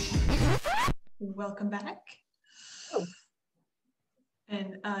 Welcome back. Oh.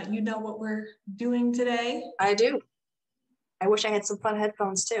 And you know what we're doing today? I do. I wish I had some fun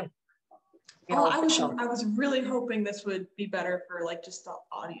headphones too. Oh, I was really hoping this would be better for like just the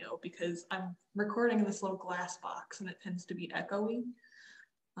audio because I'm recording in this little glass box and it tends to be echoey.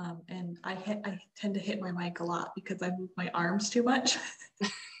 And I tend to hit my mic a lot because I move my arms too much.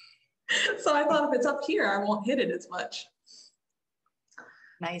 So I thought if it's up here, I won't hit it as much.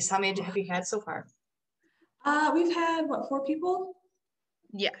 Nice. How many have you had so far? We've had, what, 4 people?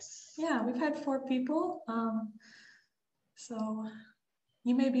 Yes. Yeah, we've had 4 people. So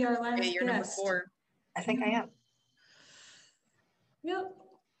you may be our last You're guest. number 4. I think I am. Yep.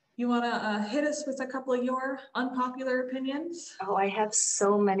 You want to hit us with a couple of your unpopular opinions? Oh, I have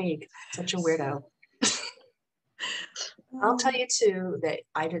so many. Such a weirdo. I'll tell you 2 that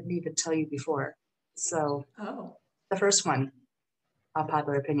I didn't even tell you before. So the first one,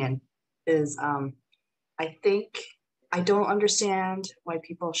 unpopular opinion, is I think I don't understand why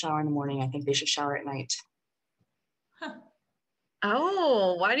people shower in the morning. I think they should shower at night. Huh.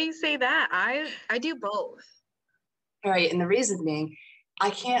 Oh, why do you say that? I do both. All right, and the reason being, I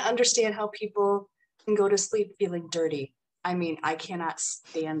can't understand how people can go to sleep feeling dirty. I mean, I cannot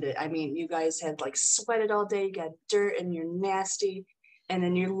stand it. I mean, you guys had like sweated all day, you got dirt and you're nasty, and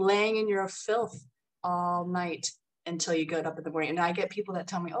then you're laying in your filth all night until you get up in the morning. And I get people that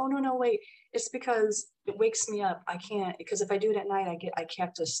tell me, oh, no, wait, it's because it wakes me up. I can't, because if I do it at night, I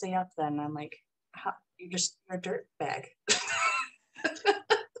have to stay up then. And I'm like, you're a dirt bag.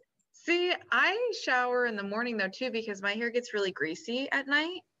 See, I shower in the morning though too because my hair gets really greasy at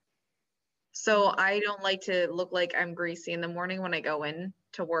night. So I don't like to look like I'm greasy in the morning when I go in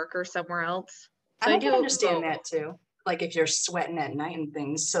to work or somewhere else. So I can understand both. that too. Like if you're sweating at night and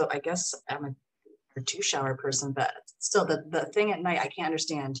things. So I guess I'm a 2 shower person, but still the thing at night, I can't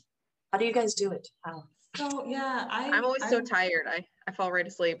understand. How do you guys do it? How? So yeah, I'm always so tired. I fall right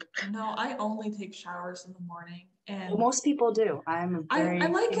asleep. No, I only take showers in the morning. And well, most people do. I'm a very I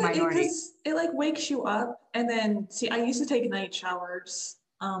like it minority. because it like wakes you up. And then see, I used to take night showers,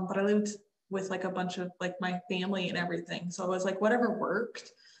 but I lived with like a bunch of like my family and everything. So it was like whatever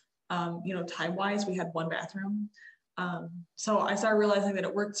worked. Time wise, we had 1 bathroom. So I started realizing that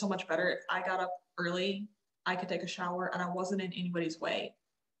it worked so much better. If I got up early, I could take a shower and I wasn't in anybody's way.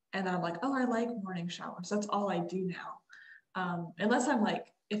 And then I'm like, oh, I like morning showers. That's all I do now. Unless I'm like,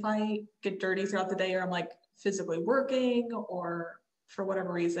 if I get dirty throughout the day or I'm like physically working or for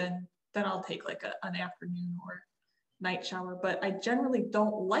whatever reason, then I'll take like an afternoon or night shower. But I generally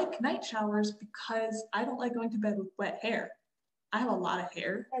don't like night showers because I don't like going to bed with wet hair. I have a lot of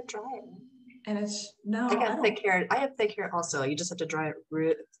hair. I dry it. And it's no. I got thick hair. I have thick hair also. You just have to dry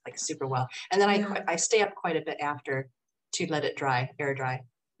it like super well. And then I stay up quite a bit after to let it dry, air dry.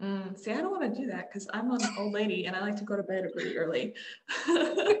 See, I don't want to do that because I'm an old lady and I like to go to bed pretty early.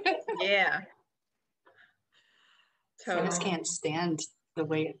 Yeah. I just can't stand the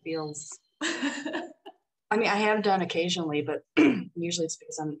way it feels. I mean, I have done occasionally, but usually it's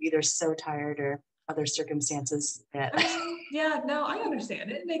because I'm either so tired or other circumstances that. Yeah, no, I understand.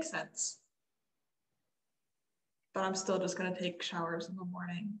 It makes sense. But I'm still just going to take showers in the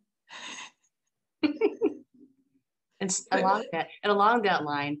morning. And along that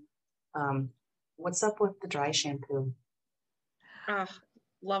line, what's up with the dry shampoo? Oh,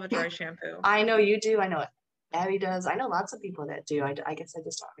 love a dry shampoo. I know you do. I know Abby does. I know lots of people that do. I guess I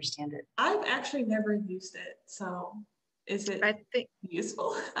just don't understand it. I've actually never used it. So is it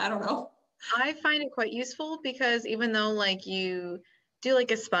useful? I don't know. I find it quite useful because even though like you do like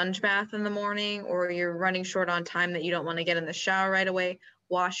a sponge bath in the morning or you're running short on time that you don't want to get in the shower right away,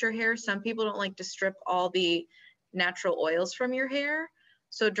 wash your hair. Some people don't like to strip all the natural oils from your hair.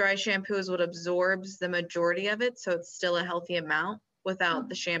 So dry shampoo is what absorbs the majority of it. So it's still a healthy amount without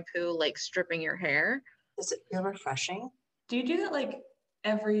the shampoo like stripping your hair. Does it feel refreshing? Do you do that like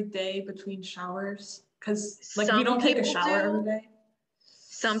every day between showers? Because like you don't take a shower every day?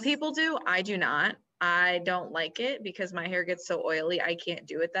 Some people do. I do not. I don't like it because my hair gets so oily. I can't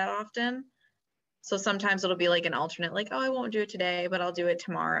do it that often. So sometimes it'll be like an alternate, like, oh, I won't do it today, but I'll do it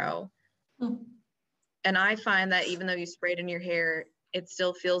tomorrow. And I find that even though you spray it in your hair, it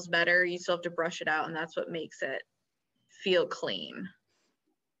still feels better. You still have to brush it out, and that's what makes it feel clean.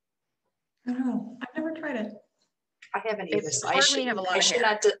 I don't know. I've never tried it. I haven't either. It's hard when you have a lot of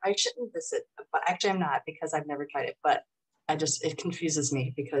hair. I shouldn't visit, but actually I'm not because I've never tried it. But it confuses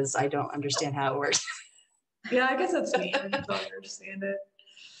me because I don't understand how it works. Yeah, I guess that's me. I just don't understand it.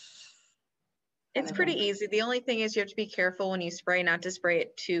 It's pretty easy. The only thing is you have to be careful when you spray, not to spray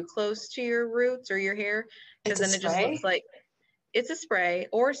it too close to your roots or your hair, because then it just looks like it's a spray.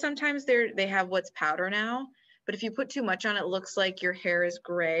 Or sometimes they have what's powder now, but if you put too much on, it looks like your hair is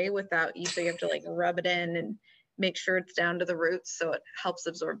gray without you. So you have to like rub it in and make sure it's down to the roots so it helps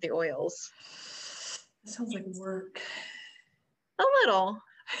absorb the oils. It sounds like work. A little.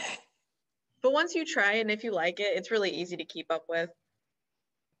 But once you try it and if you like it, it's really easy to keep up with.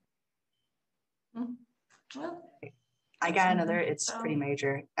 Well, I got another. It's pretty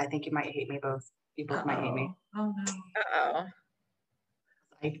major. I think you might hate me both. You both might hate me. Oh no. Uh-oh.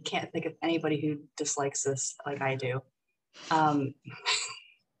 I can't think of anybody who dislikes this like I do. Boy.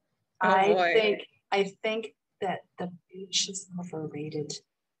 I think that the beach is overrated.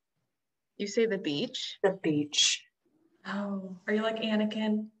 You say the beach? The beach. Oh, are you like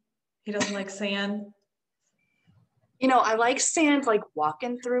Anakin? He doesn't like sand. You know, I like sand, like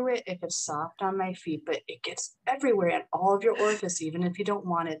walking through it if it's soft on my feet, but it gets everywhere in all of your orifices, even if you don't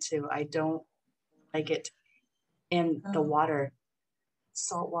want it to. I don't like it. And the water,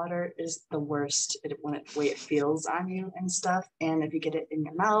 salt water is the worst when the way it feels on you and stuff. And if you get it in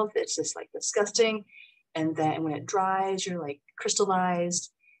your mouth, it's just like disgusting. And then when it dries, you're like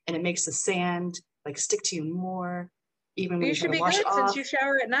crystallized, and it makes the sand like stick to you more. Even when you should be good since you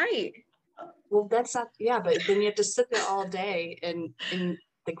shower at night. Well, that's not, yeah, but then you have to sit there all day and in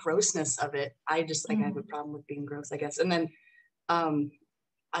the grossness of it. I just like I have a problem with being gross, I guess. And then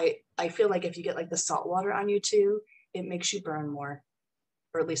I feel like if you get like the salt water on you too, it makes you burn more.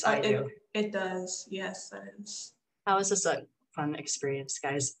 Or at least I do. It does. Yes, that is. How is this a fun experience,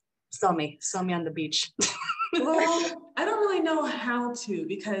 guys? Sell me on the beach. Well, I don't really know how to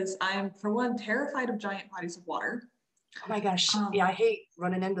because I'm, for one, terrified of giant bodies of water. Oh my gosh. Yeah, I hate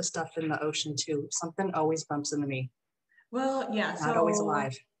running into stuff in the ocean too. Something always bumps into me. Well, yeah. Not always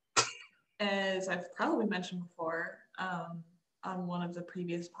alive. As I've probably mentioned before on one of the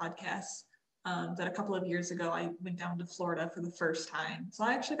previous podcasts, that a couple of years ago I went down to Florida for the first time. So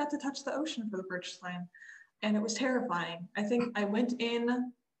I actually got to touch the ocean for the first time. And it was terrifying. I think I went in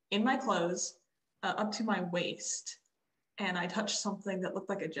my clothes up to my waist. And I touched something that looked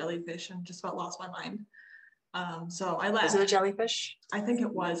like a jellyfish and just about lost my mind. So I left. Was it a jellyfish? I think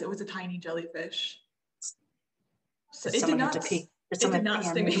it was. It was a tiny jellyfish. So it did not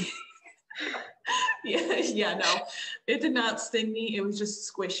sting me. yeah, no, it did not sting me. It was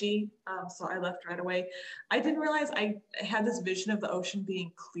just squishy. So I left right away. I didn't realize I had this vision of the ocean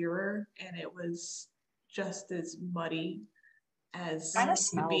being clearer, and it was just as muddy as kind of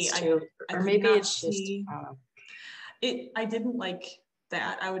smells too. Or maybe it's just. I didn't like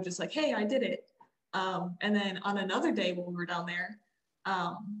that. I would just like, hey, I did it. And then on another day when we were down there,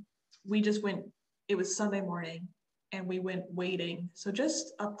 we just went, it was Sunday morning, and we went wading. So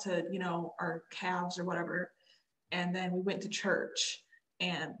just up to, our calves or whatever. And then we went to church,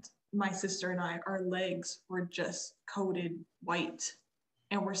 and my sister and I, our legs were just coated white,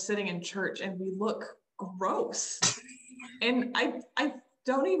 and we're sitting in church and we look gross. And I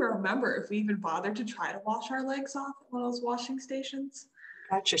don't even remember if we even bothered to try to wash our legs off at one of those washing stations.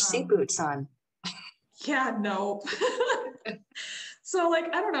 Got your sea boots on. Yeah, no. So I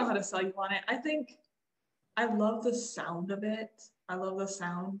don't know how to sell you on it. I think I love the sound of it. I love the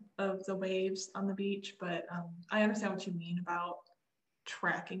sound of the waves on the beach, but I understand what you mean about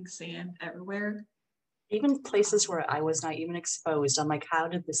tracking sand everywhere. Even places where I was not even exposed. I'm like, how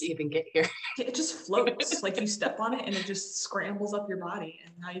did this even get here? It just floats. Like you step on it and it just scrambles up your body,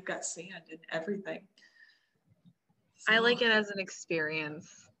 and now you've got sand and everything. So. I like it as an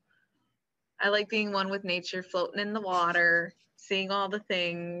experience. I like being one with nature, floating in the water, seeing all the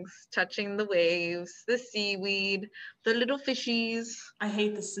things, touching the waves, the seaweed, the little fishies. I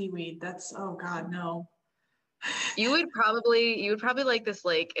hate the seaweed. That's, oh God, no. You would probably like this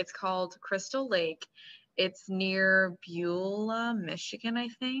lake. It's called Crystal Lake. It's near Beulah, Michigan, I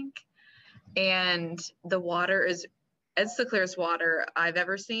think. And the water it's the clearest water I've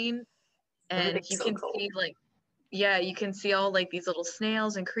ever seen. And you can see you can see all like these little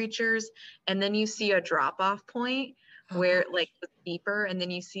snails and creatures. And then you see a drop-off point where like it's deeper, and then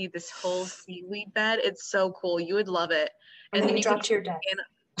you see this whole seaweed bed. It's so cool. You would love it. And then you drop to your death.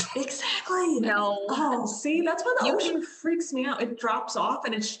 Exactly. No. Oh, see, that's why the ocean freaks me out. It drops off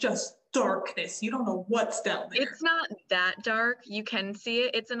and it's just darkness. You don't know what's down there. It's not that dark. You can see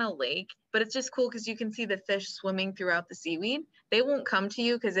it. It's in a lake, but it's just cool because you can see the fish swimming throughout the seaweed. They won't come to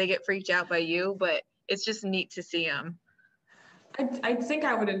you because they get freaked out by you, but it's just neat to see them. I think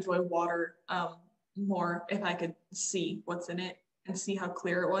I would enjoy water more if I could see what's in it and see how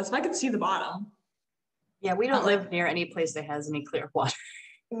clear it was. If I could see the bottom. Yeah, we don't Not live near any place that has any clear water.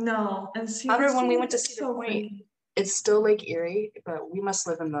 No, and see. Other when we went to Cedar so Point, pretty. it's still Lake Erie, but we must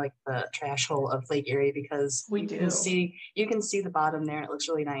live in like the trash hole of Lake Erie because We you do. can see the bottom there and it looks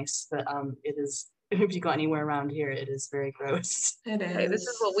really nice. But it is if you go anywhere around here, it is very gross. It is. Hey, this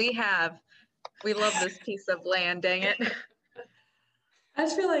is what we have. We love this piece of land, dang it. I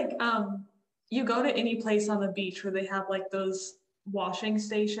just feel like you go to any place on the beach where they have like those washing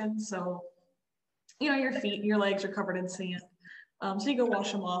stations, so your feet and your legs are covered in sand. So you go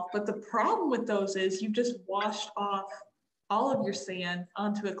wash them off. But the problem with those is you've just washed off all of your sand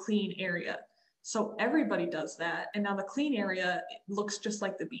onto a clean area. So everybody does that. And now the clean area looks just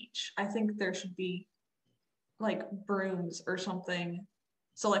like the beach. I think there should be like brooms or something.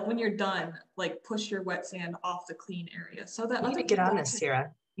 So like when you're done, like push your wet sand off the clean area. So that You need to get on this,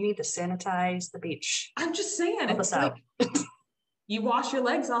 Sarah. You need to sanitize the beach. I'm just saying, Help it's us like out. you wash your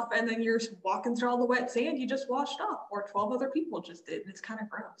legs off and then you're walking through all the wet sand you just washed off, or 12 other people just did. And it's kind of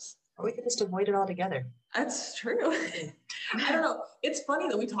gross. Or we could just avoid it altogether. That's true. I don't know. It's funny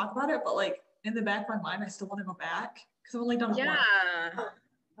that we talk about it, but like in the back of my mind, I still want to go back because I've only done it Yeah. once.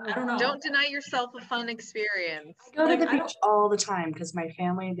 I don't know. Don't deny yourself a fun experience. I go to the Like, I beach all the time because my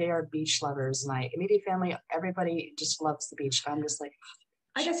family, they are beach lovers. My immediate family, everybody just loves the beach. I'm just like,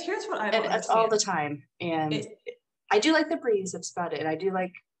 I guess here's what I don't and it's understand. all the time. And I do like the breeze. That's about it. And I do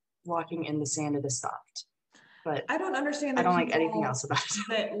like walking in the sand. It is soft. But I don't understand. I the don't like people anything else about it.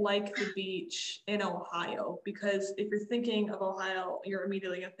 that like the beach in Ohio, because if you're thinking of Ohio, you're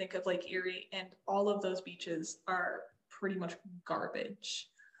immediately gonna think of Lake Erie, and all of those beaches are pretty much garbage.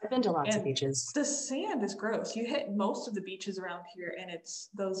 I've been to lots of And beaches. the sand is gross. You hit most of the beaches around here, and it's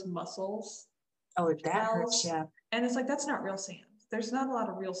those mussels. Oh, that hurts. Yeah. And it's like, that's not real sand. There's not a lot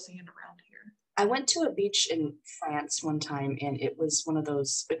of real sand around here. I went to a beach in France one time and it was one of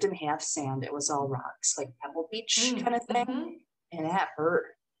those, it didn't have sand. It was all rocks, like Pebble Beach kind of thing. Mhm. And that hurt.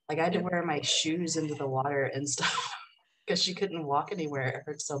 Like I had to wear my shoes into the water and stuff because she couldn't walk anywhere. It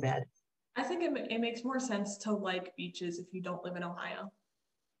hurt so bad. I think it makes more sense to like beaches if you don't live in Ohio.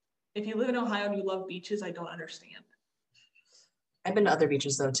 If you live in Ohio and you love beaches, I don't understand. I've been to other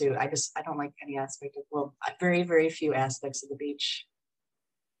beaches though too. I don't like any aspect of, well, very, very few aspects of the beach.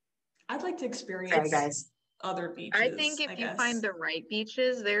 I'd like to experience Sorry, guys. other beaches. I think if you find the right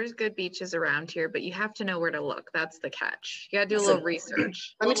beaches, there's good beaches around here, but you have to know where to look. That's the catch. You gotta do a little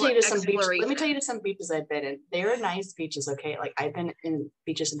research. Let me tell you to some beaches. exploration. Let me tell you to some beaches I've been in. They are nice beaches, okay? Like I've been in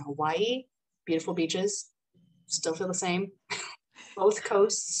beaches in Hawaii, beautiful beaches, still feel the same. Both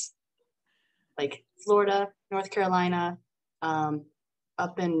coasts, like Florida, North Carolina,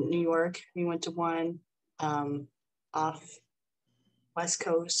 up in New York, we went to one, off West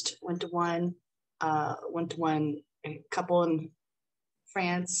Coast, went to one, a couple in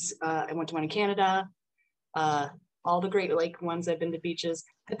France, I went to one in Canada, all the Great Lake ones. I've been to beaches.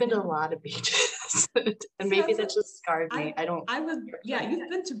 I've been to a lot of beaches. And maybe that just scarred me. You've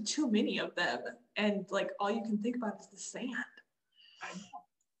been to too many of them, and like all you can think about is the sand.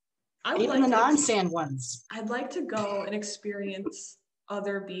 Even the non-sand ones. I'd like to go and experience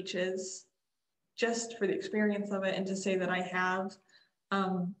other beaches just for the experience of it and to say that I have.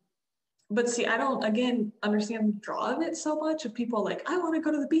 But see, I don't, again, understand the draw of it so much of people like, I want to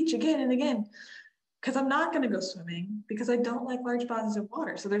go to the beach again and again, because I'm not going to go swimming because I don't like large bodies of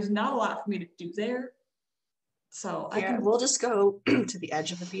water. So there's not a lot for me to do there. So we'll just go to the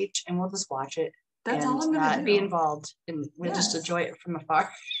edge of the beach and we'll just watch it. That's all I'm going to do. Be involved, and we'll just enjoy it from afar.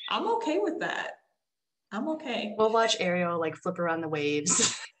 I'm okay with that. I'm okay. We'll watch Ariel like flip around the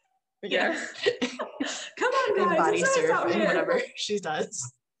waves. Yeah. Come on, guys. And body it's surf nice out and here. whatever she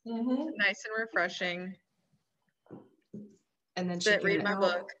does. Mm-hmm. Nice and refreshing. And then she can read my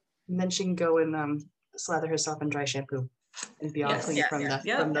book. And then she can go and slather herself in dry shampoo and be all clean from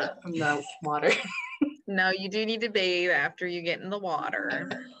the water. No, you do need to bathe after you get in the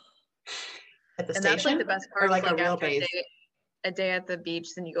water. At the and station? That's like the best part. Or like a real after bathe? a day at the beach,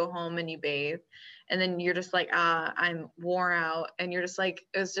 then you go home and you bathe. And then you're just like, I'm worn out. And you're just like,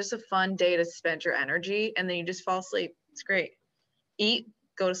 it was just a fun day to spend your energy. And then you just fall asleep. It's great. Eat,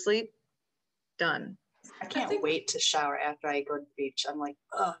 go to sleep, done. I can't wait to shower after I go to the beach. I'm like,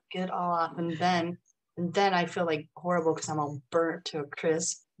 oh, get it all off. And then I feel like horrible because I'm all burnt to a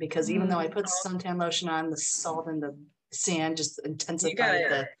crisp. Because even though I put suntan lotion on, the salt and the sand just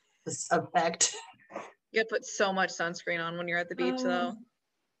intensified the effect. You gotta put so much sunscreen on when you're at the beach, though.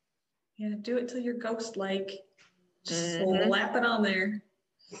 Yeah, do it till you're ghost-like. Just slap it on there.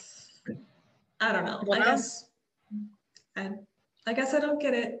 I don't know. Well, I guess I don't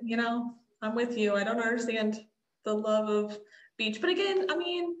get it. You know, I'm with you. I don't understand the love of beach. But again, I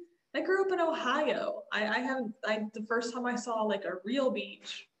mean, I grew up in Ohio. The first time I saw like a real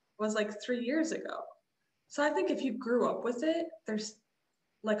beach was like 3 years ago. So I think if you grew up with it, there's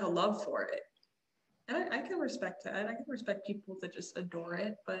like a love for it. And I can respect that. I can respect people that just adore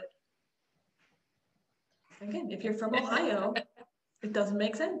it. But again, if you're from Ohio, it doesn't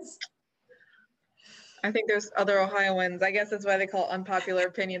make sense. I think there's other Ohioans. I guess that's why they call it unpopular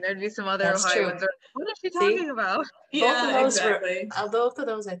opinion. There'd be some other Ohioans. What is she talking about? Exactly. Both of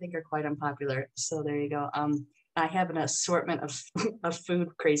those I think are quite unpopular. So there you go. I have an assortment of food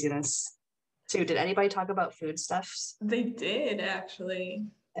craziness too. Did anybody talk about food stuffs? They did actually.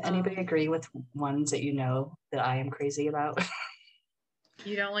 Did anybody agree with ones that you know that I am crazy about?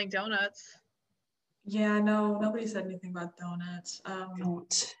 You don't like donuts? Yeah, no, nobody said anything about donuts.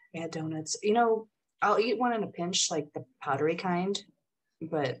 Don't. Yeah, donuts. You know, I'll eat one in a pinch, like the powdery kind,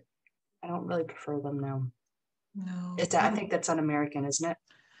 but I don't really prefer them now. No. I think that's un-American, isn't it?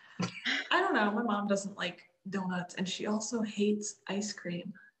 I don't know. My mom doesn't like donuts, and she also hates ice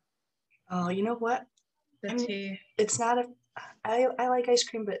cream. Oh, you know what? The tea. It's not I like ice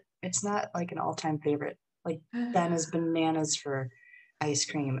cream, but it's not like an all-time favorite. Like Ben is bananas for ice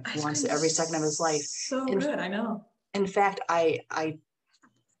cream once every second of his life. So good, I know. In fact, I've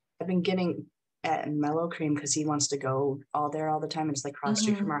been getting at Mellow Cream because he wants to go all the time. It's like cross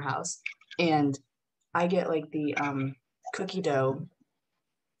street from our house, and I get like the cookie dough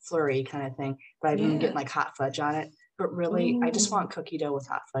flurry kind of thing, but I've been getting like hot fudge on it. But really, I just want cookie dough with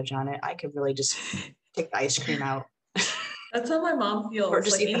hot fudge on it. I could really just take the ice cream out. That's how my mom feels. Or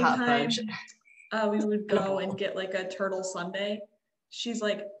just like eat the hot fudge. We would go and get like a turtle sundae. She's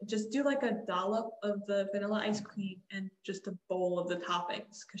like, just do like a dollop of the vanilla ice cream and just a bowl of the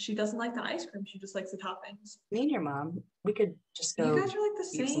toppings, because she doesn't like the ice cream. She just likes the toppings. Me and your mom, we could just go. You guys are like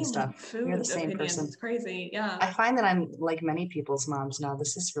the same stuff. Food You're the same opinions. person. It's crazy. Yeah. I find that I'm like many people's moms now.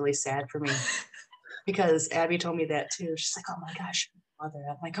 This is really sad for me because Abby told me that too. She's like, oh my gosh, mother.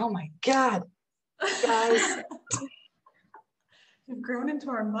 I'm like, oh my God, guys. We've grown into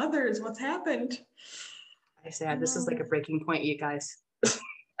our mothers. What's happened? I said, this is like a breaking point, you guys.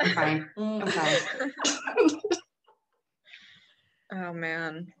 I'm fine. I'm fine. Oh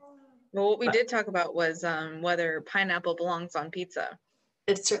man. Well, what we did talk about was whether pineapple belongs on pizza.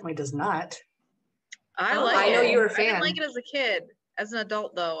 It certainly does not. I like it. I know you're a fan. I didn't like it as a kid. As an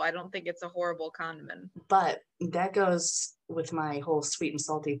adult, though, I don't think it's a horrible condiment. But that goes with my whole sweet and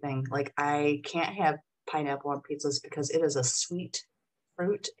salty thing. Like, I can't have pineapple on pizzas because it is a sweet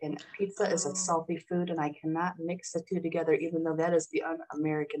fruit and pizza is a salty food, and I cannot mix the two together, even though that is the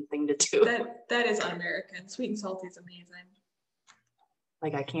un-American thing to do. That is un-American. Sweet and salty is amazing.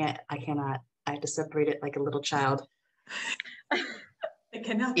 Like, I cannot. I have to separate it like a little child. I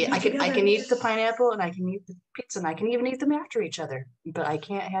cannot. Yeah, I can eat the pineapple and I can eat the pizza and I can even eat them after each other, but I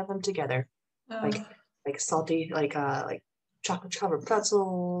can't have them together. Like salty, like chocolate covered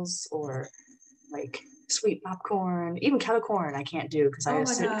pretzels or like sweet popcorn, even kettle corn. I can't do because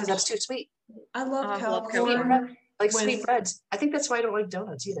that's too sweet. I love kettle corn. Like sweet breads. I think that's why I don't like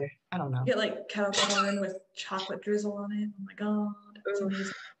donuts either. I don't know. Get like kettle corn with chocolate drizzle on it. Oh my God. It's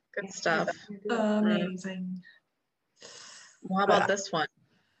amazing. Good stuff. Amazing. Well, how about this one?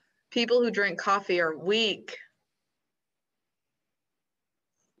 People who drink coffee are weak.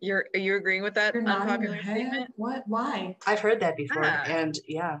 Are you agreeing with that unpopular statement? What? Why? I've heard that before, and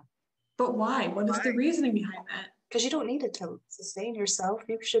yeah. But why? What is the reasoning behind that? Because you don't need it to sustain yourself.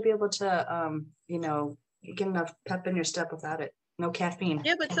 You should be able to, get enough pep in your step without it. No caffeine.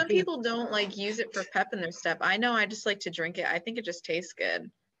 Yeah, but some people don't like use it for pep in their step. I know. I just like to drink it. I think it just tastes good.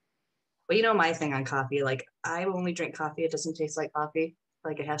 Well, you know my thing on coffee. Like, I only drink coffee. It doesn't taste like coffee.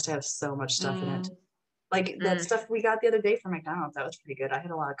 Like, it has to have so much stuff in it. Like that stuff we got the other day from McDonald's. That was pretty good. I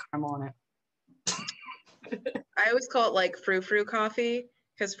had a lot of caramel in it. I always call it like frou-frou coffee,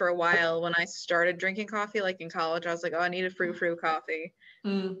 because for a while when I started drinking coffee, like in college, I was like, oh, I need a frou-frou coffee.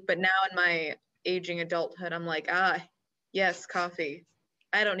 But now in my aging adulthood, I'm like, yes, coffee.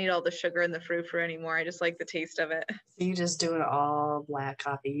 I don't need all the sugar in the frou-frou anymore. I just like the taste of it. You just do it all black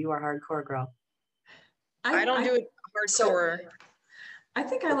coffee. You are hardcore, girl. I don't do it hardcore. I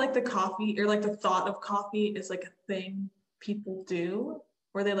think I like the coffee, or like the thought of coffee is like a thing people do,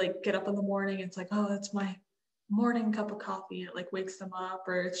 where they like get up in the morning. It's like, oh, that's my morning cup of coffee. It like wakes them up,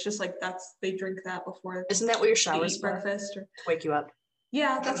 or it's just like they drink that before. Isn't that what your shower's for? Breakfast or to wake you up?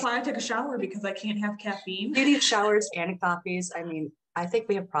 Yeah, that's why I take a shower, because I can't have caffeine. You need showers and coffees. I mean, I think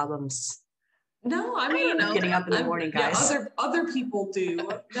we have problems. No, I mean, getting up in the morning, guys. Yeah, other people do.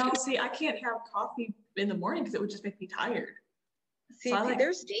 No, see, I can't have coffee in the morning because it would just make me tired. See, So I like-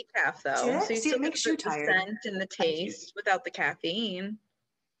 there's decaf though, See that? so you See, it still makes get you the tired. scent and the taste without the caffeine.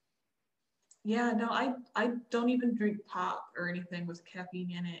 Yeah, no, I don't even drink pop or anything with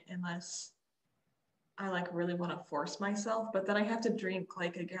caffeine in it unless I like really want to force myself, but then I have to drink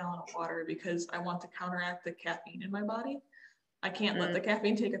like a gallon of water because I want to counteract the caffeine in my body. I can't let the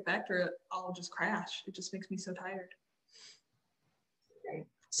caffeine take effect or I'll just crash. It just makes me so tired.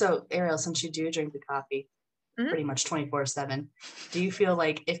 So, Ariel, since you do drink the coffee pretty much 24/7, do you feel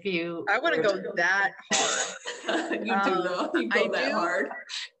like if you I wouldn't go that hard. You do though. You go I that do. hard.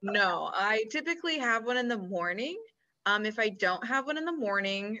 No, I typically have one in the morning. If I don't have one in the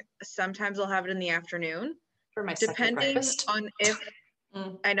morning, sometimes I'll have it in the afternoon, for my second depending breakfast? on if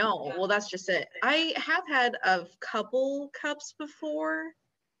I know. Well, that's just it. I have had a couple cups before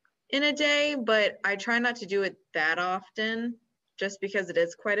in a day, but I try not to do it that often just because it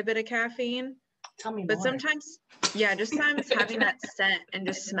is quite a bit of caffeine. Tell me But more. sometimes, yeah, just sometimes having that scent and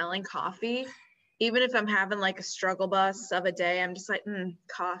just smelling coffee, even if I'm having like a struggle bus of a day, I'm just like,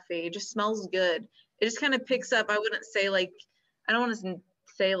 coffee, it just smells good. It just kind of picks up. I wouldn't say like, I don't want to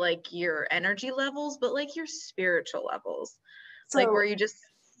say like your energy levels, but like your spiritual levels, So, like where you just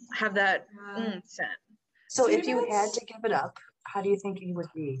have that scent. so See, if you had that's- to give it up, how do you think you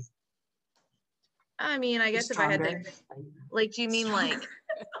would be? I mean, I guess if I had to, Stronger? like, do you mean like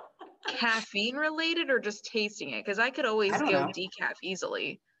caffeine related or just tasting it? Because I could always I don't go know. decaf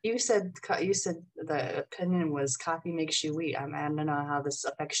easily. You said the opinion was coffee makes you weak. I don't know how this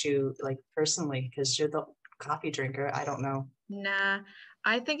affects you like personally because you're the coffee drinker. I don't know. Nah,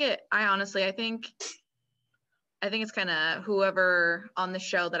 I think it's kind of whoever on the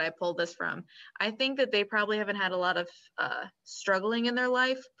show that I pulled this from. I think that they probably haven't had a lot of struggling in their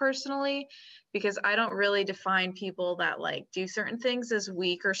life personally, because I don't really define people that like do certain things as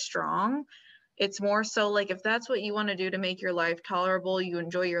weak or strong. It's more so like if that's what you want to do to make your life tolerable, you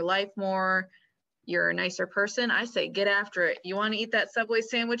enjoy your life more, you're a nicer person, I say get after it. You want to eat that Subway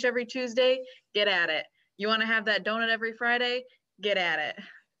sandwich every Tuesday? Get at it. You want to have that donut every Friday? Get at it.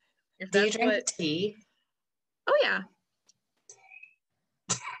 If Do you that's drink tea? Oh yeah.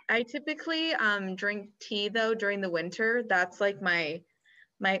 I typically drink tea though during the winter. That's like my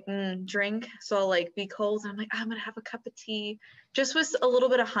drink. So I'll like be cold and I'm like, I'm gonna have a cup of tea just with a little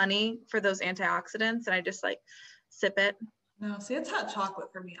bit of honey for those antioxidants, and I just like sip it. No, see, it's hot chocolate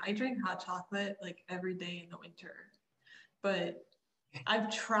for me. I drink hot chocolate like every day in the winter. But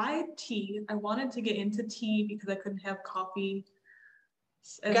I've tried tea. I wanted to get into tea because I couldn't have coffee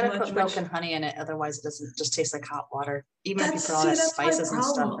You as gotta much. put milk and honey in it, otherwise it doesn't just taste like hot water. Even if you put all that that's my spices and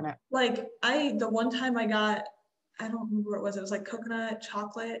stuff problem. in it. Like the one time I got, I don't remember what it was. It was like coconut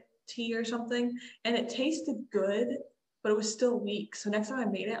chocolate tea or something, and it tasted good, but it was still weak. So next time I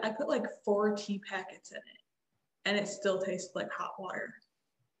made it, I put like 4 tea packets in it, and it still tasted like hot water.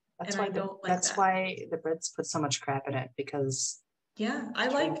 That's and why I don't like that's that. why the Brits put so much crap in it because Yeah, I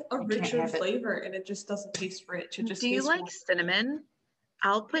like a richer flavor, and it just doesn't taste rich. It just Do you tastes like more. cinnamon?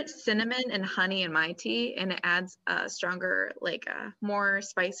 I'll put cinnamon and honey in my tea, and it adds stronger, like more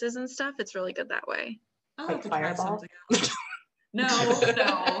spices and stuff. It's really good that way. I'll like have to try Fireball? something else. No.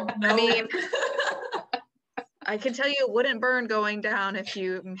 I mean, I can tell you it wouldn't burn going down if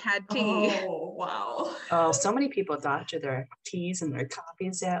you had tea. Oh, wow. Oh, so many people doctor their teas and their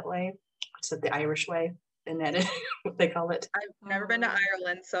coffees that way. So the Irish way, and that is what they call it. I've never been to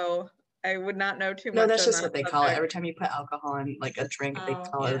Ireland, so I would not know too much. No, that's on just that what they call it. Every time you put alcohol in like a drink, they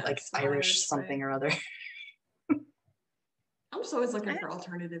call it like it's the Irish something way. or other. I'm just always looking for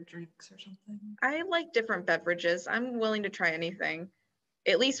alternative drinks or something. I like different beverages. I'm willing to try anything,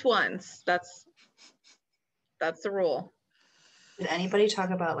 at least once. That's the rule. Did anybody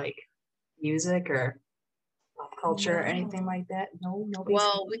talk about like music or pop culture or No. anything like that? No, nobody.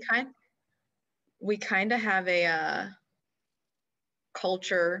 Well, we kind of have a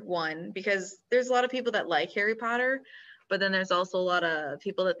culture one, because there's a lot of people that like Harry Potter, but then there's also a lot of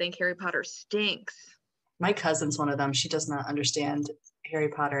people that think Harry Potter stinks. My cousin's one of them. She does not understand Harry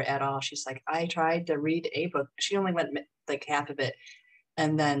Potter at all. She's like, I tried to read a book. She only went like half of it.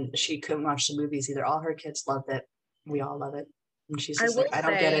 And then she couldn't watch the movies either. All her kids loved it. We all love it. And she's just like, I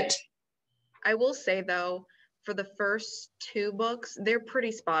don't get it. I will say though, for the first 2 books, they're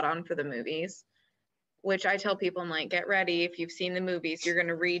pretty spot on for the movies, which I tell people, I'm like, get ready. If you've seen the movies, you're going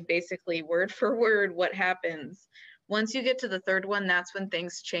to read basically word for word what happens. Once you get to the 3rd one, that's when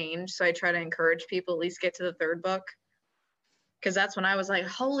things change. So I try to encourage people at least get to the 3rd book, because that's when I was like,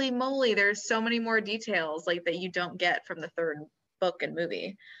 holy moly, there's so many more details like that you don't get from the 3rd book and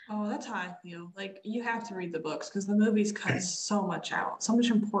movie. Oh, that's how I feel. Like, you have to read the books because the movies cut so much out, so much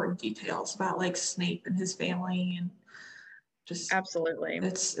important details about like Snape and his family, and Just Absolutely.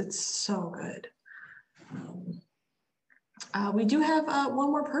 it's so good. We do have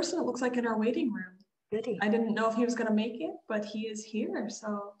one more person, it looks like, in our waiting room. Goody. I didn't know if he was going to make it, but he is here.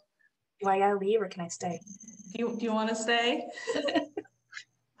 So Do I gotta leave or can I stay? do you want to stay?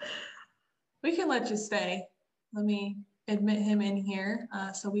 We can let you stay. Let me admit him in here.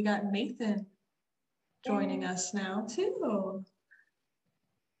 So we got Nathan joining us now too.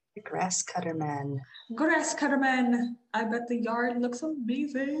 The grass cutter man. Grass cutter man. I bet the yard looks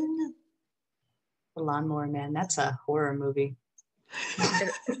amazing. The lawnmower man. That's a horror movie.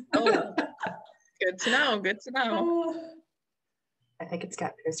 Oh, good to know. Good to know. Oh, I think it's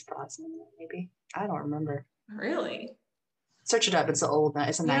got Pierce Brosnan in it, maybe. I don't remember. really? Search it up. It's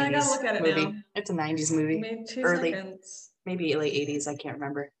It's a 90s Yeah, I gotta look at it movie. now. It's a 90s movie. Maybe 2 Early. seconds. Maybe late 80s. I can't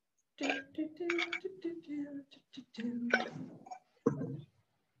remember.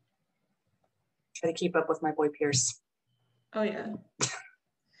 Try to keep up with my boy Pierce. Oh yeah.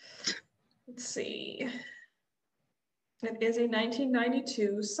 Let's see. It is a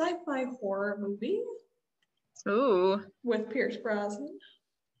 1992 sci-fi horror movie Ooh. with Pierce Brosnan,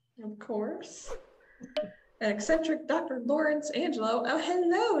 of course. An eccentric Dr. Lawrence Angelo. Oh,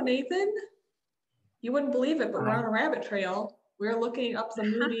 hello, Nathan. You wouldn't believe it, but we're on a rabbit trail. We're looking up the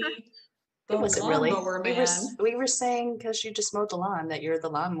movie The Was it really? Lawnmower Man. We were saying, because you just mowed the lawn, that you're the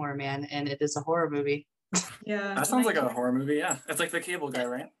lawnmower man, and it is a horror movie. Yeah. That sounds like a horror movie. Yeah, it's like the Cable Guy,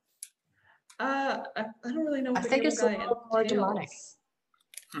 right? I don't really know what I the think Cable it's a Guy little more demonic.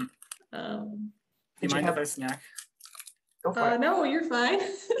 entails. Do you Did you mind have- if I snack? Go for it. No, you're fine.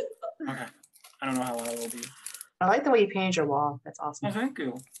 Okay. I don't know how loud it will be. I like the way you painted your wall. That's awesome. Oh, thank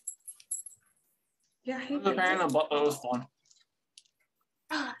you. Yeah, he Okay, but it was fun.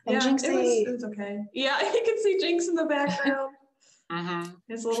 And yeah, Jinxie. it was okay. Yeah, you can see Jinx in the background. Mm-hmm.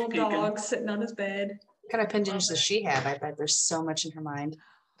 His little She's peeking. dog sitting on his bed. What kind of opinions does she have? I bet there's so much in her mind.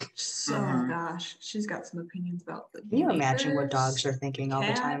 So gosh, she's got some opinions about the Can you imagine what neighbors. dogs are thinking all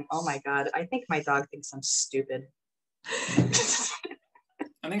the time? Oh my God. I think my dog thinks I'm stupid.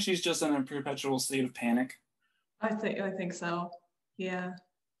 I think she's just in a perpetual state of panic. I think so. Yeah.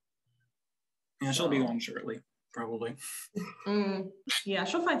 Yeah, she'll be gone shortly, probably. Yeah,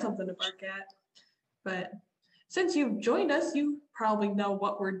 she'll find something to bark at. But since you've joined us, you probably know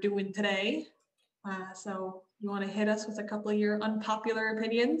what we're doing today. So you want to hit us with a couple of your unpopular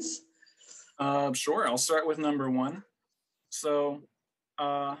opinions? Sure, I'll start with number one. So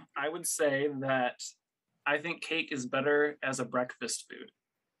I would say that I think cake is better as a breakfast food,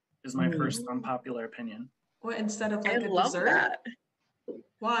 is my first unpopular opinion. What, instead of like I a love dessert? that.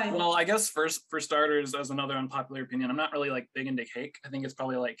 Why? Well, I guess first, for starters, as another unpopular opinion, I'm not really like big into cake. I think it's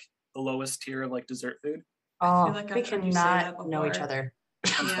probably like the lowest tier of like dessert food. Oh, feel like we I've heard you say that cannot know each before. other.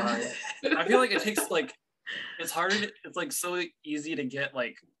 I'm Yeah. sorry. I feel like it takes like, it's hard, it's like so easy to get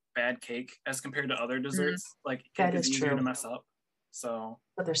like bad cake as compared to other desserts. Like cake That is is easier true. to mess up. So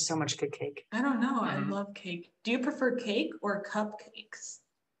But there's so much good cake. I don't know. I Mhm. love cake. Do you prefer cake or cupcakes?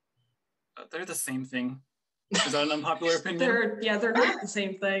 they're the same thing. Is that an unpopular opinion? They're not the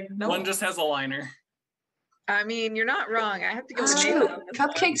same thing. No. One just has a liner. I mean, you're not wrong. I have to go with It's Nathan True. on this one.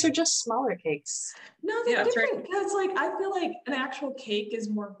 Cupcakes are just smaller cakes. No, they're Yeah, that's right. different because like I feel like an actual cake is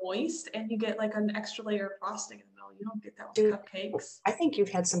more moist and you get like an extra layer of frosting in the middle. You don't get that with Dude, cupcakes. I think you've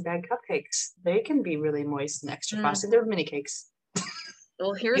had some bad cupcakes. They can be really moist and extra Mm. frosted. They're mini cakes.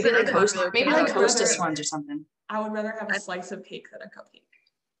 Well, here's Maybe like another popular maybe opinion. like I'd Hostess rather- ones or something. I would rather have a I- slice of cake than a cupcake.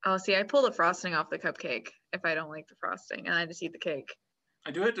 Oh, see, I pull the frosting off the cupcake if I don't like the frosting, and I just eat the cake.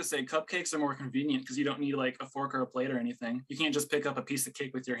 I do have to say cupcakes are more convenient because you don't need like a fork or a plate or anything. You can't just pick up a piece of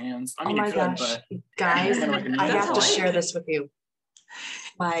cake with your hands. I mean, Oh my you could, gosh, but guys, Kinda like a I needle. have to That's share hilarious. this with you.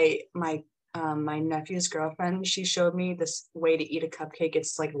 My nephew's girlfriend, she showed me this way to eat a cupcake.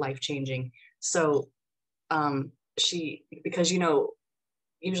 It's like life changing. So, because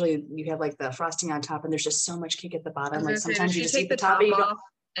usually you have like the frosting on top, and there's just so much cake at the I bottom. was Like gonna say, sometimes does you she just take eat the the top, top and you go, off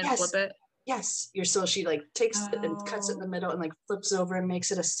and Yes. flip it? yes. So she like takes it and cuts it in the middle and like flips over and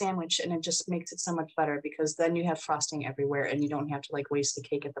makes it a sandwich, and it just makes it so much better because then you have frosting everywhere and you don't have to like waste the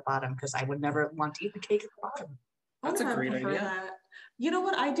cake at the bottom, because I would never want to eat the cake at the bottom. I That's a wonder if I great prefer idea. that. You know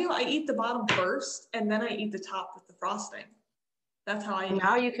what I do? I eat the bottom first and then I eat the top with the frosting. That's how I And eat.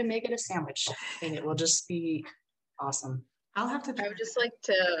 now you can make it a sandwich and it will just be awesome. I'll have to I try would just that. like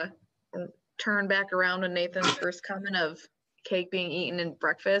to turn back around on Nathan's first comment of cake being eaten in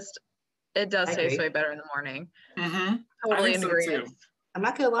breakfast. It does I taste agree. way better in the morning. mm-hmm. Totally I in think so agreement. too. I'm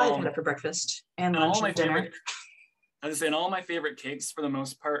not gonna lie, I've had Um, it for breakfast and And all lunch my and dinner. favorite, I was saying all my favorite cakes for the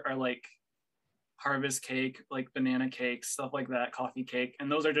most part are like harvest cake, like banana cake, stuff like that, coffee cake,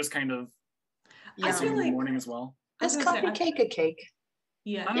 and those are just kind of I easy feel in the like morning as well. Is cupcake cake a cake?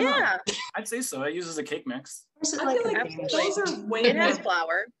 Yeah. I don't know. Yeah, I'd say so. It uses a cake mix. Or is it I like feel a like Danish? those are way it has more.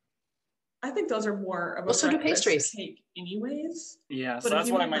 flour. I think those are more of a Well, so do breakfast pastries. cake anyways. Yeah, But so if that's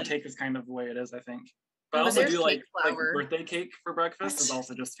you why want, my like- take is kind of the way it is, I think. But I But also there's do like cake flour. birthday cake for breakfast is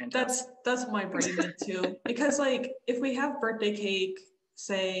also just fantastic. That's what my brain did too. Because like if we have birthday cake,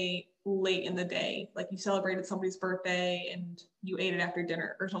 say late in the day, like you celebrated somebody's birthday and you ate it after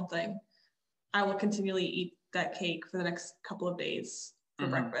dinner or something, I will continually eat that cake for the next couple of days for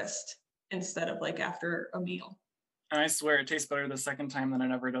breakfast instead of like after a meal. And I swear it tastes better the second time than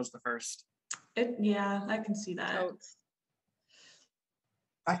it ever does the first. Yeah, I can see that. Totes.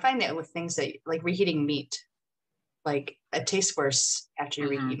 I find that with things that like reheating meat, like it tastes worse after you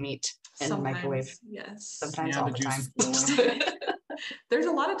reheat meat in the microwave. Yes. Sometimes Yeah, all the the juices time. flow in. There's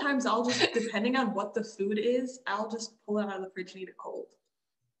a lot of times I'll just, depending on what the food is, I'll just pull it out of the fridge and eat it cold.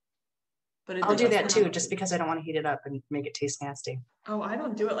 But it I'll do that depends too, on- just because I don't want to heat it up and make it taste nasty. Oh, I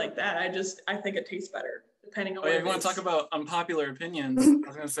don't do it like that. I think it tastes better depending on Oh yeah, what if it you want is. to talk about unpopular opinions, I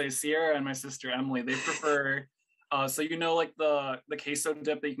was gonna say Sierra and my sister Emily, they prefer so you know like the queso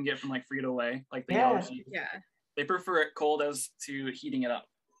dip that you can get from like Frito-Lay, like the yellow Yeah. cheese. Yeah. They prefer it cold as to heating it up.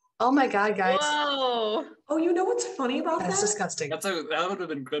 Oh my God, guys. Whoa. Oh, you know what's funny about That's that? disgusting. That would have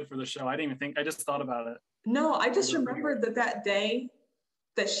been good for the show. I didn't even think. I just thought about it. No, I just remembered that day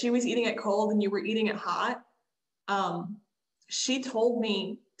that she was eating it cold and you were eating it hot. She told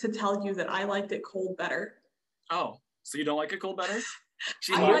me to tell you that I liked it cold better. Oh, so you don't like it cold better?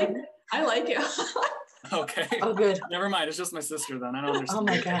 She I like it hot. Okay. Oh, good. Never mind. It's just my sister then. I don't understand. Oh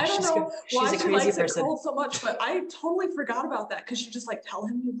my I gosh. don't She's, know why she's a she crazy likes person. it cold so much, but I totally forgot about that because she just like, tell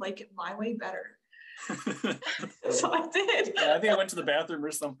him you like it my way better. So I did. Yeah, I think I went to the bathroom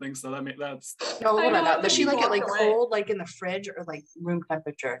or something. So that's. No, hold I on. know, Now. Does she you like it like walked away. cold, like in the fridge, or like room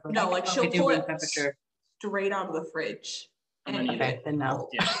temperature? No, like we she'll do pull room it temperature. straight out of the fridge And and then eat Okay, it then no. cold.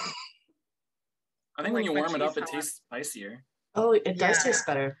 Yeah. I think when Like you warm it up, cheese it hot. tastes spicier. Oh, it does Yeah. taste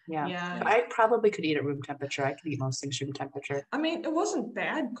better. Yeah. Yeah. I probably could eat at room temperature. I could eat most things room temperature. I mean, it wasn't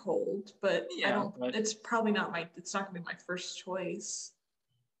bad cold, but I Yeah, don't, but- it's probably not it's not gonna be my first choice.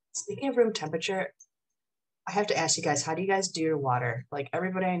 Speaking of room temperature, I have to ask you guys, how do you guys do your water? Like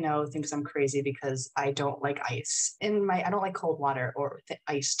everybody I know thinks I'm crazy because I don't like ice I don't like cold water or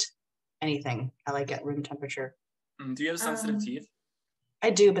iced anything. I like at room temperature. Do you have sensitive Um, teeth? I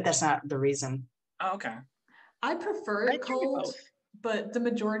do, but that's not the reason. Oh, okay. I prefer I it drink cold, both. but the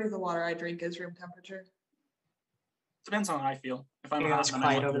majority of the water I drink is room temperature. Depends on how I feel. If I'm Yeah, hot, it's then I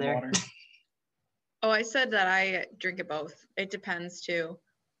quiet want over cold there. water. Oh, I said that I drink it both. It depends too.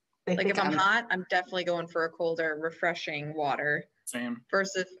 They Like think if I'm hot, I'm definitely going for a colder, refreshing water. Same.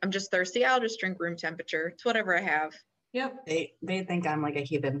 Versus if I'm just thirsty, I'll just drink room temperature. It's whatever I have. Yep. they think I'm like a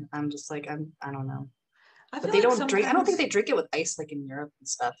heathen. I'm just like I don't know. I But feel they like don't drink. I don't think sometimes- they drink it with ice like in Europe and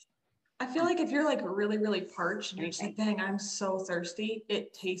stuff. I feel like if you're like really, really parched and you're just like, Anything. dang, I'm so thirsty,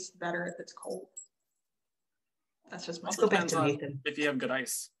 it tastes better if it's cold. That's just my Let's go back Depends to on Nathan. if you have good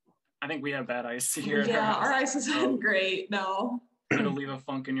ice. I think we have bad ice here. Yeah, our ice isn't Oh. great. No, It'll leave a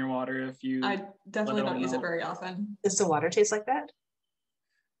funk in your water if you I definitely it all don't use it melt. very often. Does the water taste like that?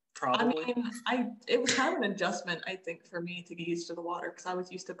 probably. I mean, it was kind of an adjustment, I think, for me to get used to the water because I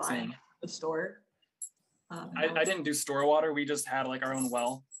was used to buying Same. at the store. And I didn't do store water. We just had like our own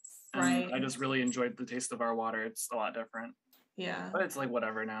well. And Right. I just really enjoyed the taste of our water. It's a lot different. Yeah, But it's like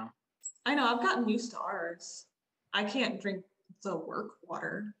whatever now. I know. I've gotten used to ours. I can't drink the work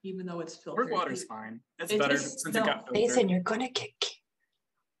water, even though it's filtered. Work water's fine. It's It better tastes- since no. it got filtered. Nathan, you're gonna get.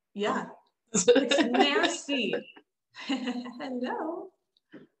 Yeah, it's nasty. Hello.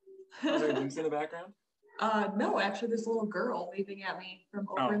 Was there juice in the background? No, actually, there's a little girl waving at me from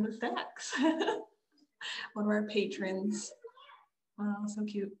over in the stacks. One of our patrons. Wow, so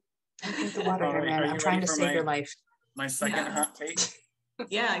cute. Drink the water, Are man. you I'm trying ready to for save my- your life. My second Yeah. hot take,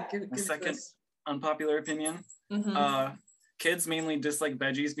 Yeah, my give second unpopular opinion. Mm-hmm. Kids mainly dislike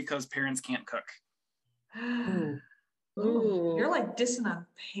veggies because parents can't cook. Ooh. Ooh. You're like dissing on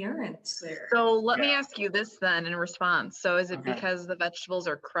parents there. So let me Yeah. ask you this then in response. So is it Okay. because the vegetables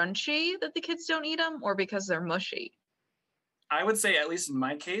are crunchy that the kids don't eat them, or because they're mushy? I would say, at least in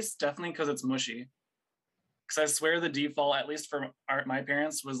my case, definitely because it's mushy. Because I swear the default, at least for my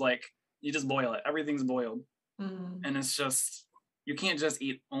parents, was like, you just boil it. Everything's boiled. Mm. And it's just, you can't just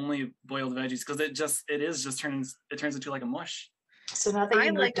eat only boiled veggies because it turns into like a mush. So now that I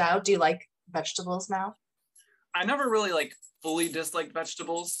you like- moved out, do you like vegetables now? I never really like fully disliked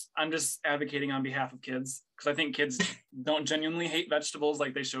vegetables. I'm just advocating on behalf of kids because I think kids don't genuinely hate vegetables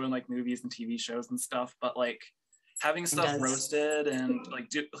like they show in like movies and TV shows and stuff. But like having stuff does. roasted and like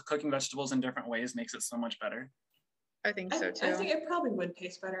cooking vegetables in different ways makes it so much better. I think so too. I think it probably would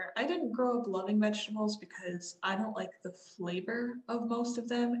taste better. I didn't grow up loving vegetables because I don't like the flavor of most of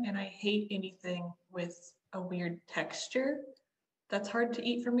them, and I hate anything with a weird texture. That's hard to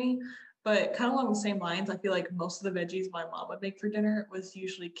eat for me. But kind of along the same lines, I feel like most of the veggies my mom would make for dinner was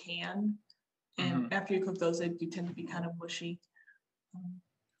usually canned. And after you cook those, they do tend to be kind of mushy.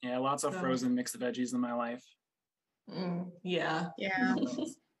 Yeah, lots of frozen mixed veggies in my life. Yeah. Yeah.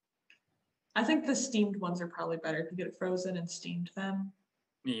 I think the steamed ones are probably better. If you get it frozen and steamed them,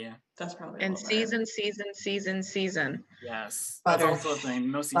 Yeah. that's probably And a little better. season. Yes. Butter. That's also a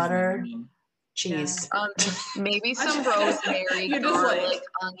thing. No seasoning. Butter. I mean. Cheese. Maybe some rosemary, You're just garlic, like-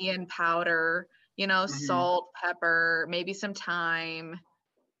 onion powder, salt, pepper, maybe some thyme,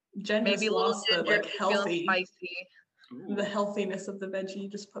 Jen maybe just a little lost the ginger if you're feeling healthy, spicy. Ooh. the healthiness of the veggie. You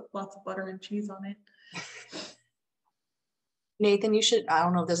just put lots of butter and cheese on it. Nathan, you should, I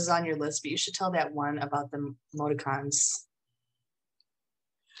don't know if this is on your list, but you should tell that one about the emoticons.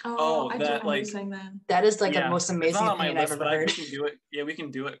 Oh, I do that, remember like- you saying that. That is like Yeah, the most it's amazing not on my thing I've list, ever but heard. we can do it. Yeah, we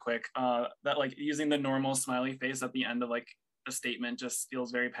can do it quick. That like using the normal smiley face at the end of like a statement just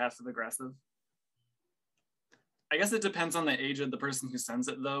feels very passive aggressive. I guess it depends on the age of the person who sends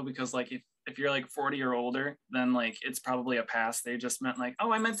it though, because like if you're like 40 or older, then like it's probably a pass. They just meant like,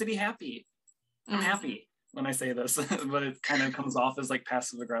 oh, I meant to be happy. I'm happy when I say this, but it kind of comes off as like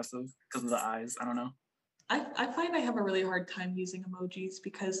passive aggressive because of the eyes. I don't know. I find I have a really hard time using emojis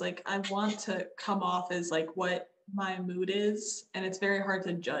because like I want to come off as like what my mood is, and it's very hard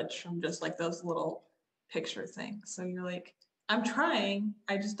to judge from just like those little picture things. So you're like, I'm trying,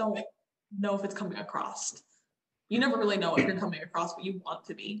 I just don't know if it's coming across. You never really know if you're coming across what you want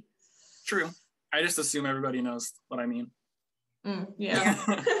to be. True. I just assume everybody knows what I mean. Yeah.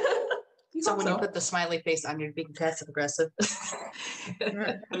 So when you put the smiley face on, you're being passive aggressive.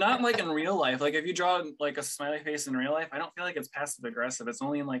 Not like in real life. Like if you draw like a smiley face in real life, I don't feel like it's passive aggressive. It's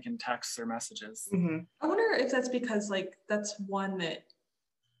only like in texts or messages. I wonder if that's because like that's one that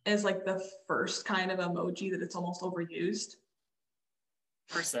is like the first kind of emoji that it's almost overused.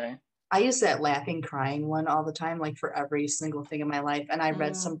 Per se. I use that laughing, crying one all the time, like for every single thing in my life. And I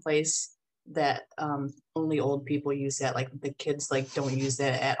read someplace that only old people use that. Like the kids like don't use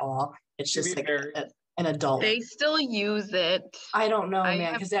that at all. It's just like an adult. They still use it. I don't know,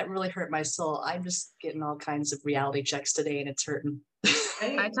 man, because that really hurt my soul. I'm just getting all kinds of reality checks today and it's hurting.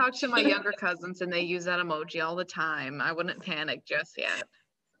 I talk to my younger cousins and they use that emoji all the time. I wouldn't panic just yet.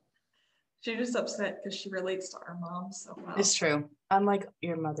 She's just upset because she relates to our mom so well. It's true. I'm like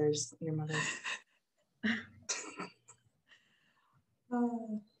your mother's.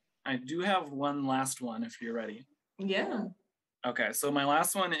 I do have one last one if you're ready. Yeah. Okay, so my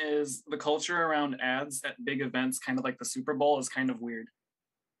last one is the culture around ads at big events, kind of like the Super Bowl, is kind of weird.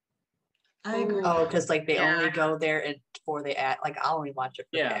 I agree. Oh, because like they only go there for the ad. Like I'll only watch it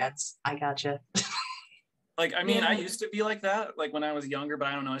for the ads. I gotcha. Like, I mean, I used to be like that, like when I was younger, but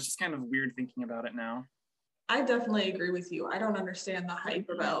I don't know. It's just kind of weird thinking about it now. I definitely agree with you. I don't understand the hype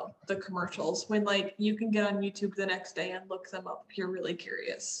about the commercials when like you can get on YouTube the next day and look them up if you're really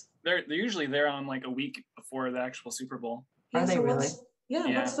curious. They're usually there on like a week before the actual Super Bowl. Are they really?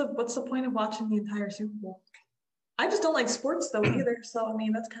 What's the point of watching the entire Super Bowl? I just don't like sports though either. So I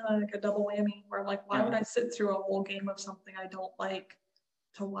mean that's kind of like a double whammy where I'm like, why would I sit through a whole game of something I don't like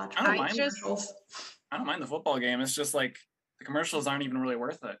to watch commercials? I don't mind the football game. It's just like the commercials aren't even really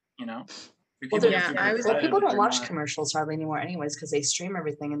worth it, you know? People don't watch commercials hardly anymore anyways because they stream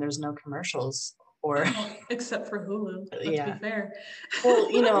everything and there's no commercials. Or except for Hulu. Let's be fair.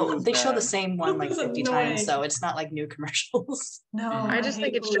 Well, they show the same one like 50 times, so it's not like new commercials. No, I just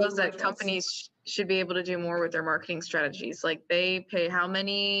think it shows that companies should be able to do more with their marketing strategies. Like they pay how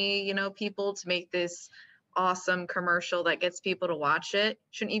many, people to make this awesome commercial that gets people to watch it.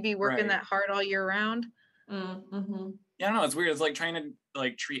 Shouldn't you be working that hard all year round? Mm-hmm. Yeah, I don't know. It's weird. It's like trying to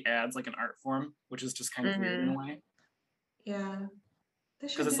like treat ads like an art form, which is just kind of weird in a way. Yeah.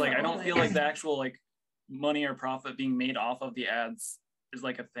 Because it's like I don't feel like the actual like money or profit being made off of the ads is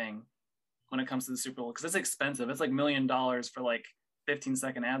like a thing when it comes to the Super Bowl because it's expensive. It's like $1 million for like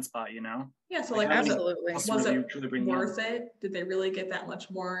 15-second ad spot, Yeah, so like absolutely. Was it worth it? Did they really get that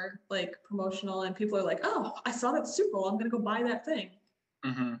much more like promotional? And people are like, oh, I saw that Super Bowl. I'm gonna go buy that thing.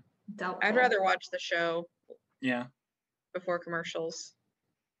 Mm-hmm. Doubtful. I'd rather watch the show. Yeah. Before commercials.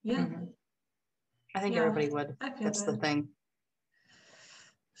 Yeah. Mm-hmm. I think everybody would. That's the thing.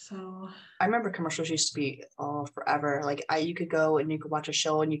 So I remember commercials used to be forever. Like you could go and you could watch a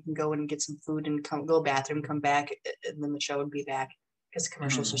show and you can go and get some food and go to the bathroom, come back, and then the show would be back because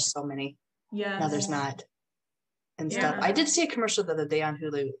commercials are so many. Yeah. Now there's not and stuff. I did see a commercial the other day on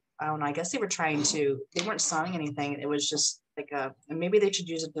Hulu. I don't know, I guess they weren't selling anything. It was just like and maybe they should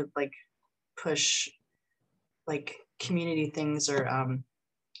use it to like push like community things or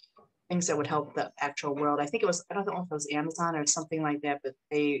things that would help the actual world. I don't know if it was Amazon or something like that, but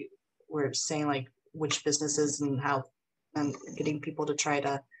they were saying like which businesses and how, and getting people to try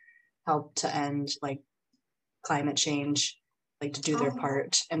to help to end like climate change, like to do their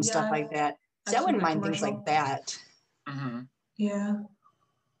part and stuff like that. So I wouldn't mind things like that. Yeah.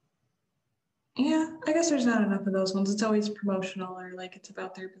 Yeah, I guess there's not enough of those ones. It's always promotional or like it's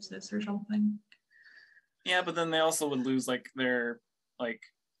about their business or something. Yeah, but then they also would lose like their like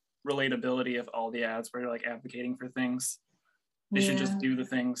relatability of all the ads where they're like advocating for things. They should just do the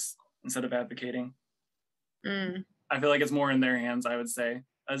things instead of advocating. I feel like it's more in their hands, I would say.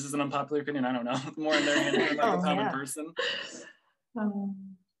 This is an unpopular opinion, I don't know. More in their hands than like a common person.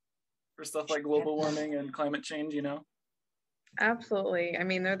 For stuff like global warming and climate change, you know? Absolutely. I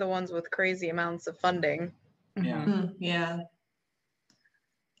mean, they're the ones with crazy amounts of funding. Yeah. Yeah.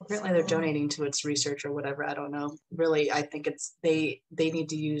 Apparently they're donating to its research or whatever. I don't know. Really, I think it's they need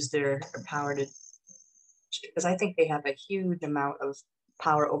to use their power to, because I think they have a huge amount of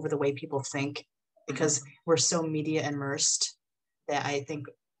power over the way people think, because we're so media immersed that I think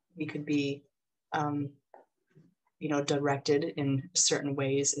we could be directed in certain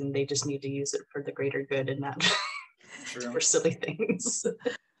ways, and they just need to use it for the greater good and not for silly things.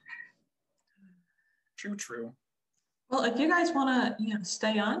 True. Well, if you guys want to,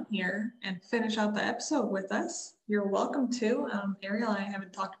 stay on here and finish out the episode with us, you're welcome to. Ariel and I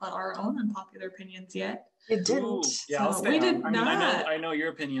haven't talked about our own unpopular opinions yet. It didn't. Ooh, yeah, I'll stay we on. did I mean, not. I know your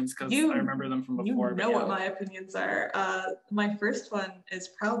opinions because I remember them from before. You know what my opinions are. My first one is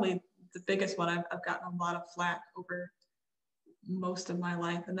probably the biggest one. I've gotten a lot of flack over most of my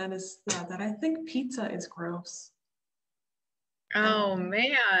life, and that is that I think pizza is gross. Oh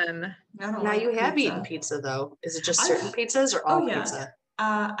man! Now you have eaten pizza though. Is it just certain pizzas or all pizza?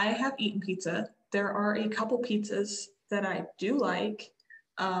 I have eaten pizza. There are a couple pizzas that I do like,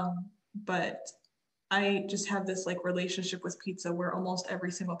 but I just have this like relationship with pizza where almost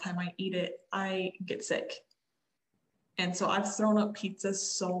every single time I eat it, I get sick. And so I've thrown up pizza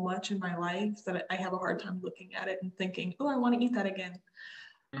so much in my life that I have a hard time looking at it and thinking, oh, I want to eat that again.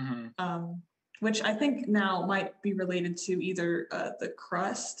 Which I think now might be related to either the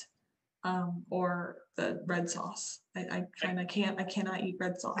crust or the red sauce. I cannot eat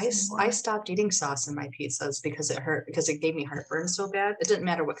red sauce anymore. I stopped eating sauce in my pizzas because it hurt, because it gave me heartburn so bad. It didn't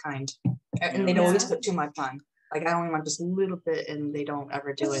matter what kind. And they'd always put too much on. Like I only want just a little bit and they don't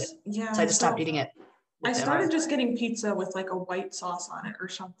ever do it. Yeah, so I just stopped eating it. I started just getting pizza with like a white sauce on it or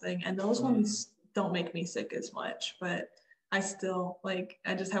something. And those ones don't make me sick as much, but I still I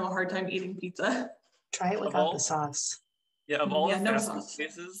just have a hard time eating pizza. Try it without the sauce. Yeah, of all the fast food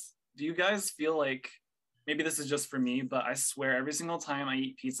places, do you guys feel like, maybe this is just for me, but I swear every single time I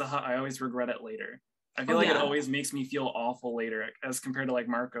eat Pizza Hut, I always regret it later. I feel like it always makes me feel awful later as compared to like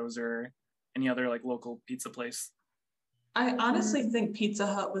Marco's or any other like local pizza place. I honestly think Pizza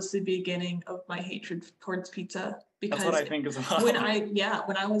Hut was the beginning of my hatred towards pizza, because that's what I think as well. When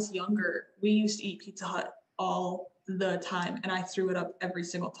I was younger, we used to eat Pizza Hut all the time, and I threw it up every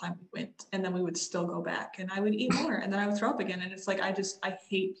single time we went, and then we would still go back and I would eat more, and then I would throw up again, and it's like I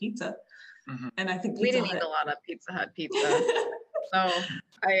hate pizza. And I think we didn't eat a lot of Pizza Hut pizza, so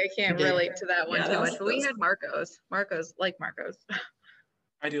I can't relate to that one too much. But we had Marco's. Marco's.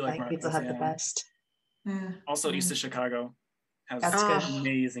 I do like Marco's. Pizza Hut the best. Also, East of Chicago has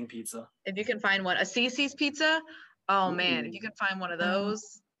amazing pizza. If you can find one, a Cece's pizza, oh man, if you can find one of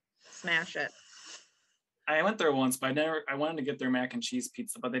those, smash it. I went there once, but I wanted to get their mac and cheese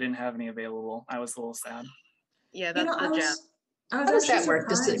pizza, but they didn't have any available. I was a little sad. Yeah, that's the gem. How does that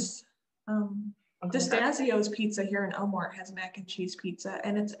work? Distazio's pizza here in Elmore has mac and cheese pizza,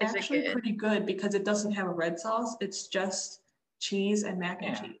 and it's actually pretty good because it doesn't have a red sauce. It's just cheese and mac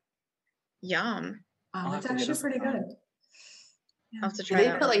and cheese. Yum. It's actually pretty good. I'll have to try that.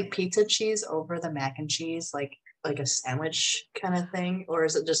 Do they put like pizza cheese over the mac and cheese, like a sandwich kind of thing, or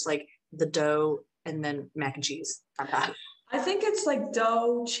is it just like the dough and then mac and cheese on top? I think it's like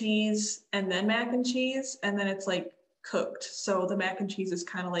dough, cheese, and then mac and cheese, and then it's like cooked. So the mac and cheese is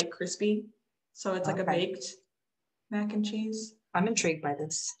kind of like crispy. So it's like a baked mac and cheese. I'm intrigued by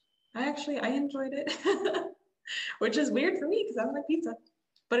this. I enjoyed it, which is weird for me because I don't like pizza.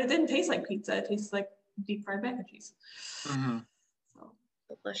 But it didn't taste like pizza. It tastes like deep fried mac and cheese. So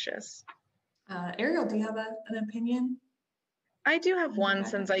delicious. Ariel, do you have an opinion? I do have one,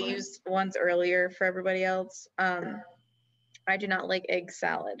 since I used ones earlier for everybody else. I do not like egg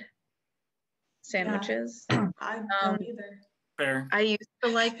salad sandwiches. I don't either. Fair. I used to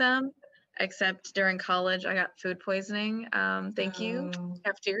like them, except during college I got food poisoning. Thank you,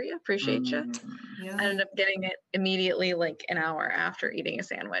 cafeteria. Appreciate you. Yeah. I ended up getting it immediately, like an hour after eating a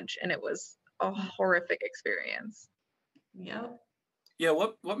sandwich, and it was a horrific experience. Yep. Yeah,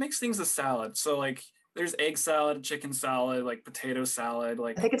 what makes things a salad? So like there's egg salad, chicken salad, like potato salad,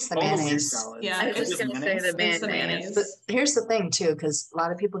 like I think it's the all the weird mayonnaise. salads. Yeah, I Is was it just gonna say mayonnaise? the It's the mayonnaise. But here's the thing too, because a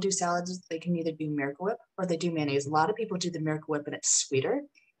lot of people do salads, they can either do Miracle Whip or they do mayonnaise. A lot of people do the Miracle Whip and it's sweeter.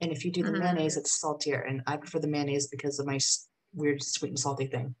 And if you do the mayonnaise, it's saltier. And I prefer the mayonnaise because of my weird sweet and salty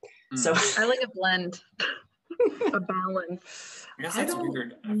thing. So I like a blend, a balance. I guess I that's don't-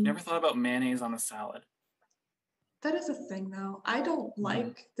 weird. I've never thought about mayonnaise on a salad. That is a thing though. I don't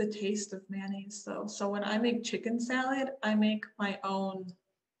like the taste of mayonnaise though. So when I make chicken salad, I make my own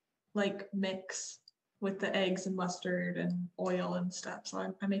like mix with the eggs and mustard and oil and stuff. So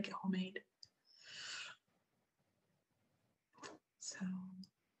I make it homemade. So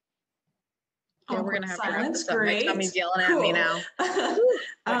Yeah, we're gonna have to wrap silence. this up. My Great. tummy's yelling at me Cool. now. Can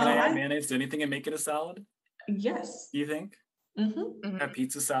I add I- mayonnaise to anything and make it a salad? yes. You think? Mm-hmm. A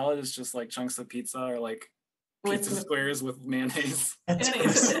pizza salad is just like chunks of pizza or like With- pizza squares with mayonnaise. that's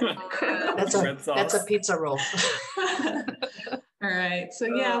Mayonnaise. Red that's a sauce. pizza roll. All right. So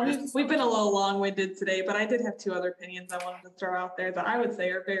yeah, we've been a little long-winded today, but I did have two other opinions I wanted to throw out there that I would say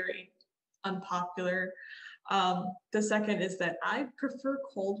are very unpopular. The second is that I prefer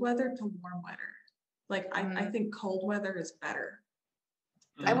cold weather to warm weather. Like I think cold weather is better.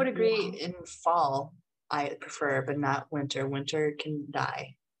 I would agree in fall, I prefer, but not winter. Winter can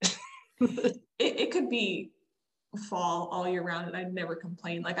die. It could be fall all year round and I'd never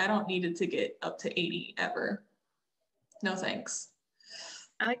complain. Like I don't need it to get up to 80 ever. No thanks.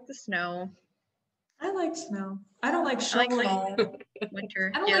 I like the snow. I like snow. I don't like I like shoveling. fall,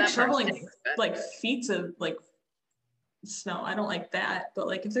 winter. I don't Yeah, like that part shoveling stinks, but- like feet of like snow. I don't like that. But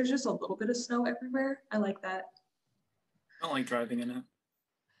like if there's just a little bit of snow everywhere, I like that. I don't like driving in it.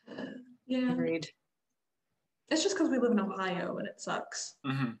 Yeah. Agreed. It's just because we live in Ohio and it sucks.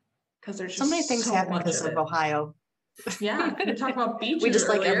 Mhm. Because there's just So many things so happen much because of of it. Ohio. Yeah, we talked about beaches. We just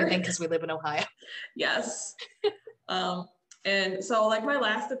like earlier. everything because we live in Ohio. Yes. And so like my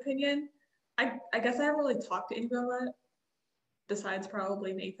last opinion, I guess I haven't really talked to anyone about it besides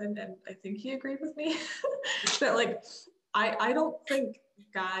probably Nathan, and I think he agreed with me that like I don't think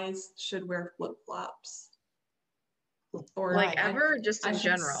guys should wear flip-flops. Or Like ever, just I in should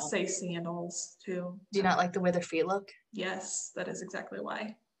general. say sandals too. Do you not like the way their feet look? Yes, that is exactly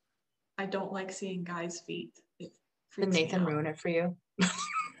why. I don't like seeing guys' feet. It Did freaks me Nathan out. ruin it for you?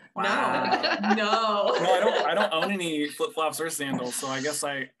 Wow. No. No, I don't own any flip flops or sandals, so I guess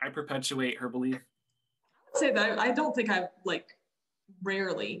I perpetuate her belief. Say that I don't think I've like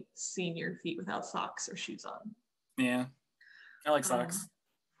rarely seen your feet without socks or shoes on. Yeah, I like socks.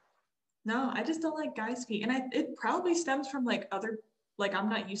 No, I just don't like guys' feet, and it probably stems from like other like I'm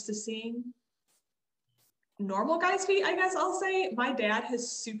not used to seeing normal guys' feet. I guess I'll say my dad has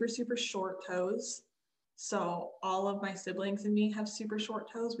super short toes, so all of my siblings and me have super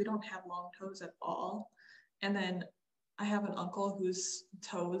short toes. We don't have long toes at all, and then I have an uncle whose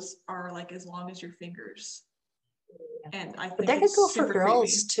toes are like as long as your fingers. And I think But that could it's go for super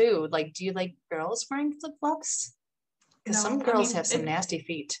girls creepy. too. Like, do you like girls wearing flip flops? Because No, some I girls mean, have some nasty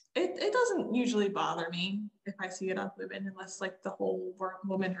feet. It doesn't usually bother me if I see it on women, unless like the whole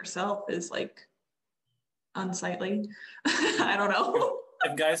woman herself is like unsightly. I don't know.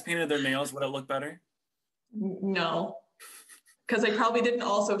 If guys painted their nails, would it look better? No, because they probably didn't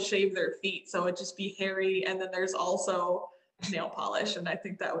also shave their feet, so it'd just be hairy, and then there's also nail polish, and I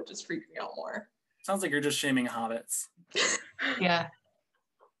think that would just freak me out more. Sounds like you're just shaming hobbits. Yeah.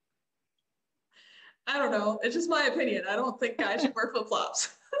 I don't know. It's just my opinion. I don't think guys should wear flip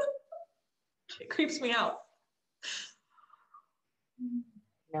flops. It creeps me out.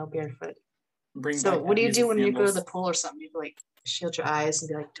 No barefoot. Bring So back what do you that do when you go to sandals. the pool or something? You like shield your eyes and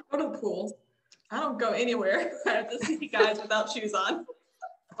be like, Go to the pool. I don't go anywhere. I have to see guys without shoes on.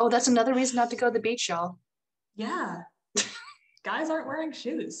 oh, that's another reason not to go to the beach, y'all. Yeah. Guys aren't wearing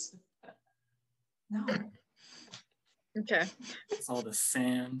shoes. No. Okay. It's all the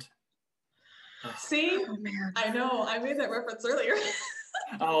sand. Ugh. See? Oh man. I know. I made that reference earlier.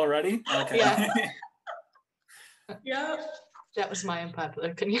 Already? Okay. Yeah. Yeah. That was my unpopular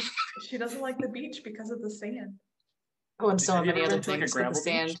opinion. She doesn't like the beach because of the sand. Oh, and so Have you many ever other been to, like, a things with the gravel beach?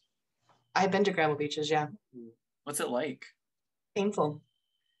 sand. I've been to gravel beaches, yeah. What's it like? Painful.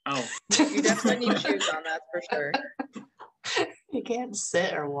 Oh, You definitely need shoes on, that's for sure. You can't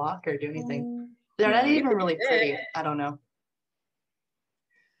sit or walk or do anything. They're not Yeah. even really pretty. I don't know.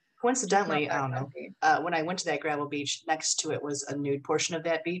 Coincidentally, It's I not don't that know. comfy. When I went to that gravel beach, next to it was a nude portion of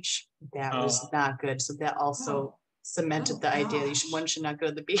that beach. That was Oh. not good. So that also cemented Oh, the idea that gosh. one should not go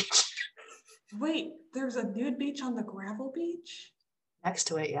to the beach. Wait, there's a nude beach on the gravel beach? Next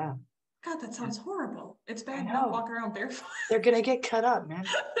to it, yeah. God, that sounds horrible. It's bad I enough know. walking around barefoot. They're gonna get cut up, man.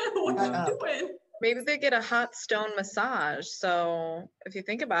 What Cut are up. you doing? Maybe they get a hot stone massage. So if you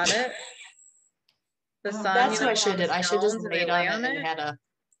think about it, the sun, That's you what I know, should on have the did. I should have just stones and they laid lay on it on and it, had a. I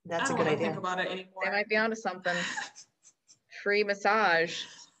That's a don't good want to think idea. about it they anymore. might be onto something. Free massage,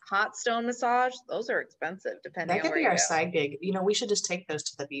 hot stone massage. Those are expensive depending That on could where be you our go. side gig. We should just take those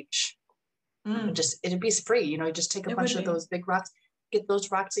to the beach. Mm, It'd be free. Just take a It bunch would of be. those big rocks. Get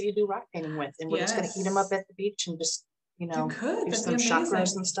those rocks that you do rock painting with, and we're just gonna heat them up Yes. at the beach and just You do could. That'd some be chakras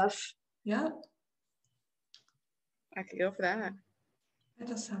amazing. and stuff. Yeah, I could go for that. that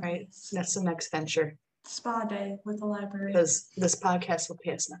does sound Right. nice. That's the next venture Spa day with the library. because this podcast will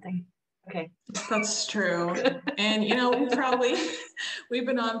pay us nothing. Okay. That's true. And we've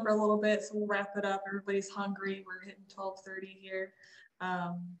been on for a little bit, so we'll wrap it up. Everybody's hungry. We're hitting 12:30 here.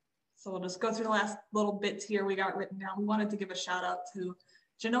 So we'll just go through the last little bits here we got written down. We wanted to give a shout out to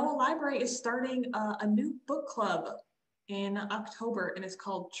Genoa Library is starting a new book club in October, and it's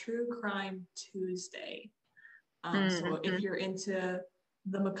called True Crime Tuesday. So if you're into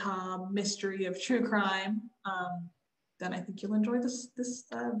the macabre mystery of true crime, then I think you'll enjoy this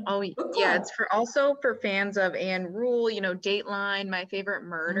book club. Yeah, it's also for fans of Anne Rule, Dateline, My Favorite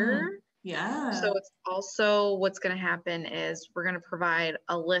Murder. Yeah. So it's also what's going to happen is we're going to provide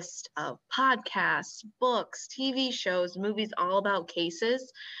a list of podcasts, books, TV shows, movies, all about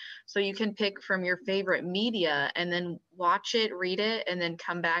cases. So you can pick from your favorite media and then watch it, read it, and then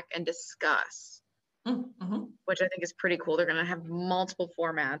come back and discuss, which I think is pretty cool. They're going to have multiple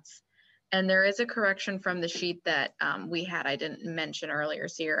formats. And there is a correction from the sheet that we had. I didn't mention earlier,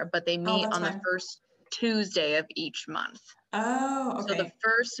 Sierra, but they meet on the first Tuesday of each month. Oh, okay. So the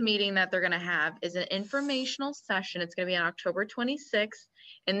first meeting that they're going to have is an informational session. It's going to be on October 26th.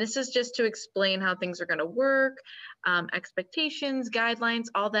 And this is just to explain how things are going to work, expectations, guidelines,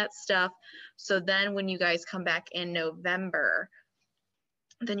 all that stuff. So then when you guys come back in November,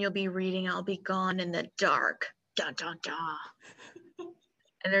 then you'll be reading I'll Be Gone in the Dark. Dun, dun, dun.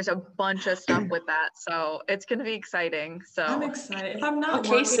 And there's a bunch of stuff with that. So it's going to be exciting. So I'm excited. If I'm not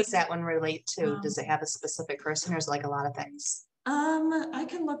What case does that one relate to? Does it have a specific person or is it like a lot of things? I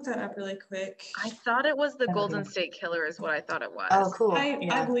can look that up really quick. I thought it was the Golden State Killer is what I thought it was. Oh, cool.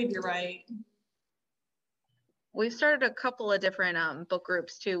 I believe you're right. We've started a couple of different book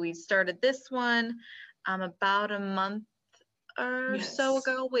groups too. We started this one about a month or so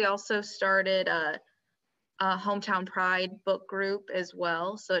ago. We also started a Hometown Pride book group as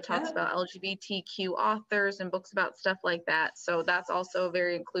well. So it talks about LGBTQ authors and books about stuff like that. So that's also a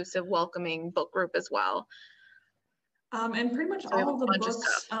very inclusive, welcoming book group as well. And pretty much all of the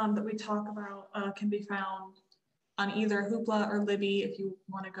books that we talk about can be found on either Hoopla or Libby. If you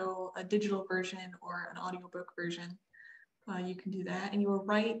want to go a digital version or an audiobook version, you can do that. And you were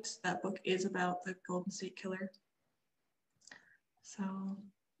right, that book is about the Golden State Killer. So,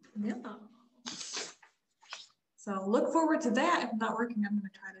 yeah. So look forward to that. If I'm not working, I'm going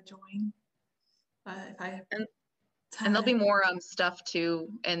to try to join. If I have time. And there'll be more stuff too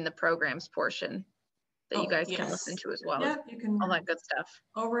in the programs portion that you guys can yes. listen to as well. Yeah, you can. All that good stuff.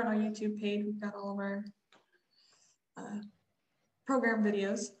 Over on our YouTube page, we've got all of our program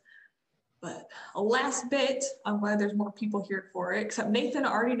videos. But a last bit, I'm glad there's more people here for it, except Nathan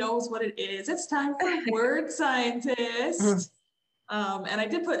already knows what it is. It's time for Word Scientist. And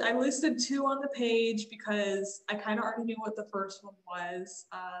I listed 2 on the page because I kind of already knew what the first one was.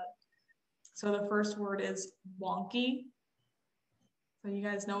 So the first word is wonky. So you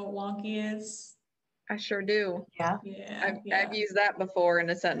guys know what wonky is? I sure do. Yeah. I've used that before in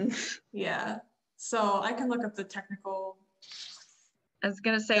a sentence. Yeah. So I can look up the technical. I was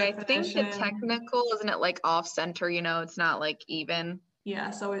going to say, definition. I think the technical, isn't it like off center, it's not like even. Yeah.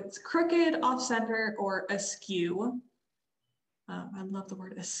 So it's crooked, off center, or askew. I love the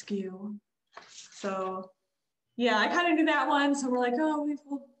word askew. So yeah, I kind of knew that one. So we're like,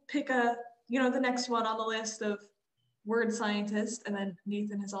 we'll pick the next one on the list of Word Scientist. And then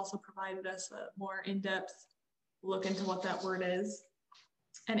Nathan has also provided us a more in-depth look into what that word is.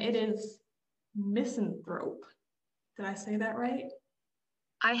 And it is misanthrope. Did I say that right?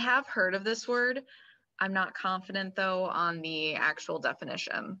 I have heard of this word. I'm not confident though on the actual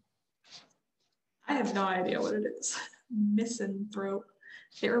definition. I have no idea what it is. Misanthrope.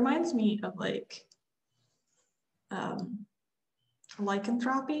 It reminds me of like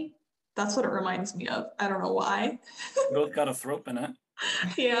lycanthropy. That's what it reminds me of. I don't know why. Both got a thrope in it.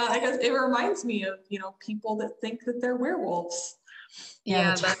 Yeah, I guess it reminds me of, people that think that they're werewolves.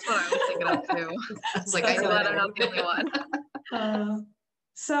 Yeah, that's what I was thinking of too. I was like, I That's know glad that I'm not the only one.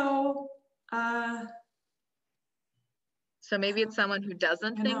 So So maybe it's someone who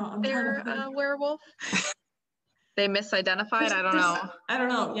doesn't I think know, I'm trying they're to a think. werewolf. They misidentified. I don't know. I don't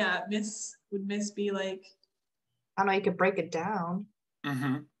know. Yeah, would miss be like, I don't know, you could break it down.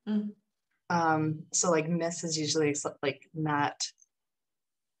 So like miss is usually like not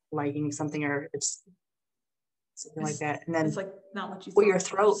liking something, or it's something like that. And then it's like not what you well,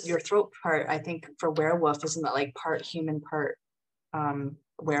 thought. your throat part, I think for werewolf, isn't that like part human, part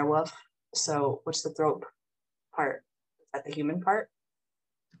werewolf? So what's the throat part? Is that the human part?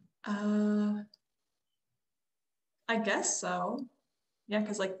 I guess so. Yeah,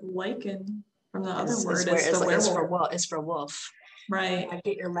 because like lichen from the other Is word where is the werewolf. It's for wolf. Right. I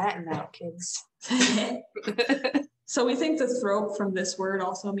get your Latin out, kids. So we think the throat from this word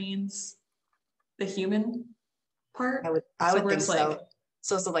also means the human part. I would think so. Like,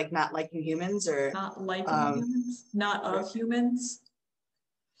 so like not liking humans, or not liking humans, not of humans.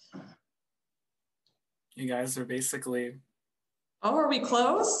 You guys are basically. Oh, are we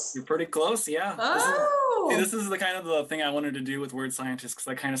close? You're pretty close, yeah. Oh. This is the kind of the thing I wanted to do with Word Scientist, because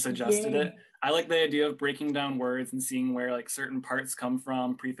I kind of suggested it. I like the idea of breaking down words and seeing where like certain parts come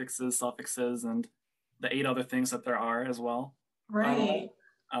from, prefixes, suffixes, and the 8 other things that there are as well. Right.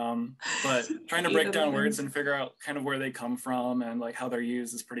 But trying to break down words and figure out kind of where they come from and like how they're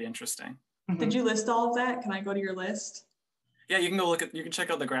used is pretty interesting. Did you list all of that? Can I go to your list? Yeah, you can go you can check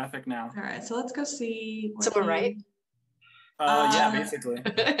out the graphic now. All right, so let's go see. So we're right? Yeah, basically.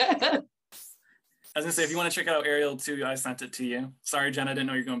 I was gonna say, if you want to check out Ariel too, I sent it to you. Sorry, Jen, I didn't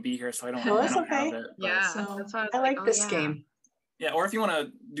know you're gonna be here, so I don't have it. Yeah, so that's why I like this game. Yeah, or if you want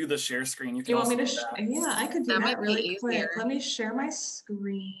to do the share screen, you can. Do you want me to? that. Yeah, I could do that might be really quick. easier. Let me share my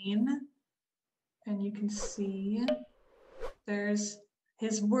screen, and you can see there's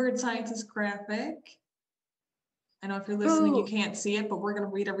his Word Scientist graphic. I know if you're listening, you can't see it, but we're gonna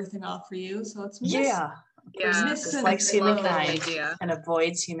read everything off for you. So it's Yeah, dislikes humankind and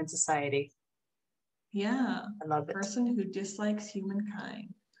avoids human society. Yeah, I love it. Person who dislikes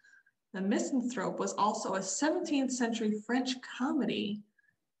humankind. The Misanthrope was also a 17th century French comedy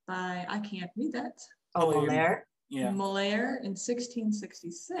by, I can't read that. Molière? Yeah. Molière in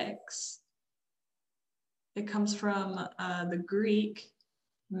 1666. It comes from the Greek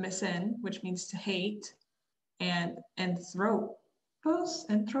misin, which means to hate, and anthropos,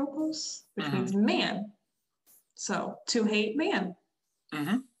 which means man. So to hate man.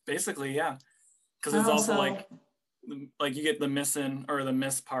 Basically, yeah. Because it's also like you get the missing or the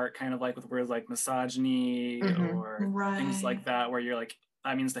miss part kind of like with words like misogyny or things like that, where you're like,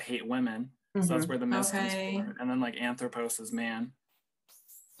 that means to hate women. So that's where the miss comes from. And then like anthropos is man.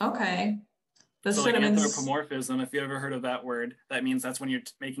 Okay. So like anthropomorphism, if you ever heard of that word, that means that's when you're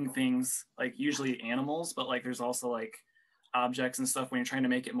making things like usually animals, but like there's also like objects and stuff when you're trying to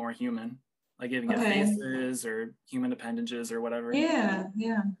make it more human, like giving it faces or human appendages or whatever. Yeah.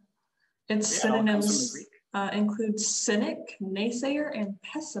 Its synonyms include cynic, naysayer, and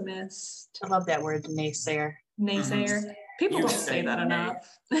pessimist. I love that word, naysayer. Naysayer. People don't say that enough.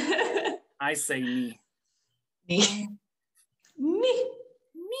 I say me. Me.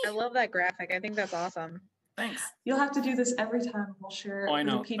 I love that graphic. I think that's awesome. Thanks. You'll have to do this every time. We'll share it with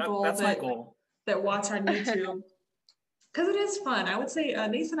the people that's my goal. That watch on YouTube. Because it is fun. I would say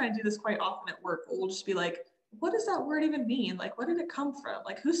Nathan and I do this quite often at work. We'll just be like, what does that word even mean? Like, where did it come from?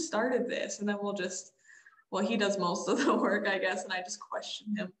 Like, who started this? And then he does most of the work, I guess, and I just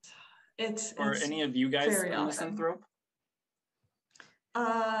question him. It's any of you guys a misanthrope?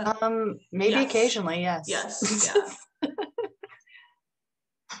 Maybe occasionally, yes. Yes, yeah.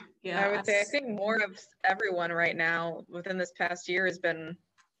 Yeah, I would say I think more of everyone right now within this past year has been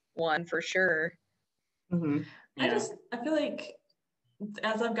one for sure. I feel like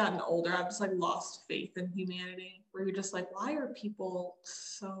as I've gotten older, I've just like lost faith in humanity, where you're just like, why are people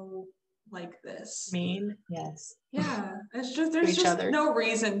so like this? Mean? Yes. Yeah. It's just, there's just no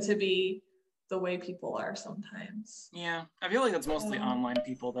reason to be the way people are sometimes. Yeah. I feel like that's mostly online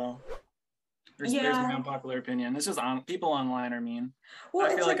people though. There's my unpopular opinion. It's just people online are mean. Well,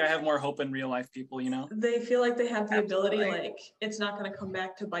 I feel like I have more hope in real life people, you know? They feel like they have the ability, like it's not going to come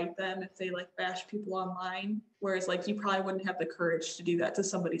back to bite them if they like bash people online. Whereas like you probably wouldn't have the courage to do that to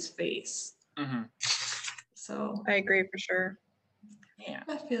somebody's face. So I agree for sure. Yeah,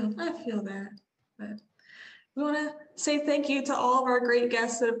 I feel that. But we want to say thank you to all of our great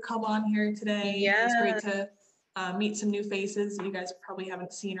guests that have come on here today. Yeah. It's great to meet some new faces that you guys probably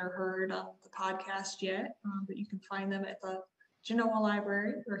haven't seen or heard on the podcast yet, but you can find them at the Genoa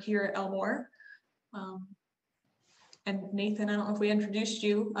Library, or here at Elmore. And Nathan, I don't know if we introduced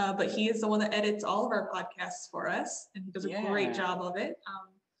you, but he is the one that edits all of our podcasts for us, and he does a great job of it.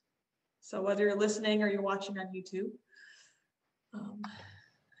 So whether you're listening or you're watching on YouTube,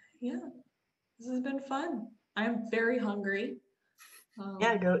 yeah, this has been fun. I'm very hungry.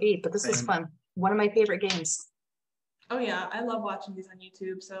 Yeah, go eat, but this was fun. One of my favorite games. Oh yeah, I love watching these on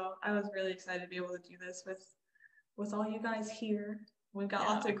YouTube, so I was really excited to be able to do this with all you guys here. We've got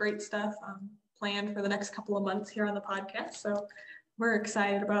lots of great stuff planned for the next couple of months here on the podcast, so we're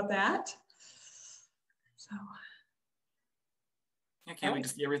excited about that. So I can't wait to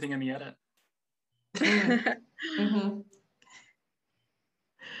see everything in the edit.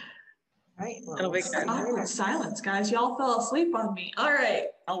 Right. Well, It'll be good. Awkward silence, guys. Y'all fell asleep on me. All right.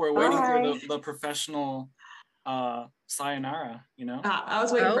 Oh, we're waiting for the professional sayonara, you know? I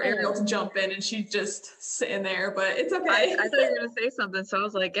was waiting for Ariel to jump in, and she's just sitting there, but it's okay. I thought you were going to say something, so I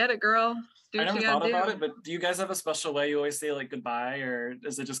was like, get it, girl. I never thought about it, but do you guys have a special way you always say like goodbye, or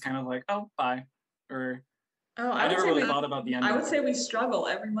is it just kind of like, oh, bye? Or I never really thought about the end. I would say we struggle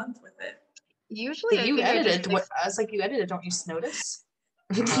every month with it. Usually you edited. I was like, you edited, don't you notice?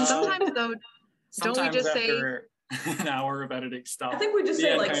 Sometimes though, don't we just say an hour of editing stuff? I think we just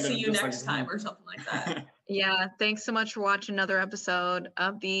say like, see you next time or something like that. Yeah, thanks so much for watching another episode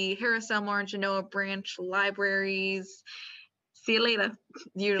of the Harris-Elmore and Genoa Branch Libraries. See you later.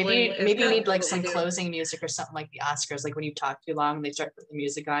 Maybe you need like some closing music or something like the Oscars, like when you talk too long and they start putting the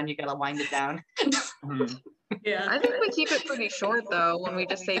music on, you gotta wind it down. Yeah, I think we keep it pretty short though when we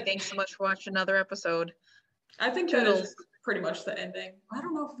just say thanks so much for watching another episode. I think that is pretty much the ending. I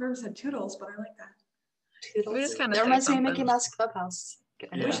don't know if I've ever said toodles, but I like that. Toodles. We just kind of that reminds me of Mickey Mouse Clubhouse.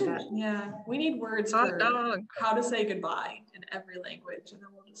 We need words Hot for dog. how to say goodbye in every language, and then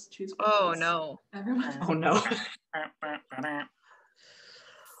we'll just choose. Oh no. Everyone. Oh no.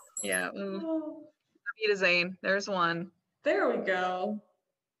 Yeah. Zane. There's one. There we go.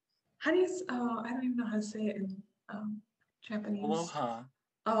 How do you? I don't even know how to say it in Japanese. Aloha.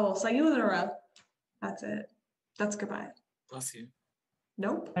 Oh, sayonara. That's it. That's goodbye. Bless you.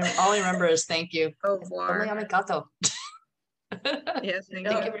 Nope. All I remember is thank you. Oh, wow. Arigato. Yes, thank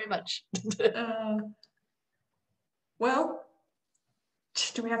you very much. Well,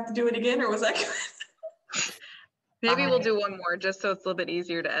 do we have to do it again, or was that good? Maybe we'll do one more just so it's a little bit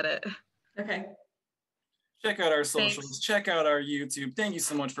easier to edit. Okay. Check out our socials. Check out our YouTube. Thank you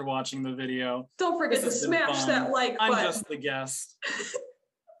so much for watching the video. Don't forget to smash that like button. I'm just the guest.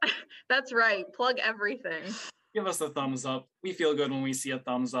 That's right. Plug everything. Give us a thumbs up. We feel good when we see a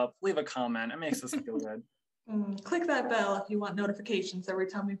thumbs up. Leave a comment. It makes us feel good. Click that bell if you want notifications every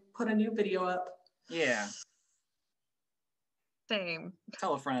time we put a new video up. Yeah. Same.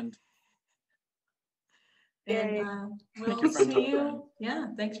 Tell a friend. And we'll see you. Yeah,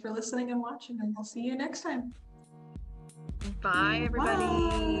 thanks for listening and watching, and we'll see you next time. Bye,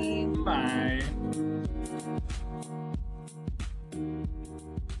 everybody. Bye.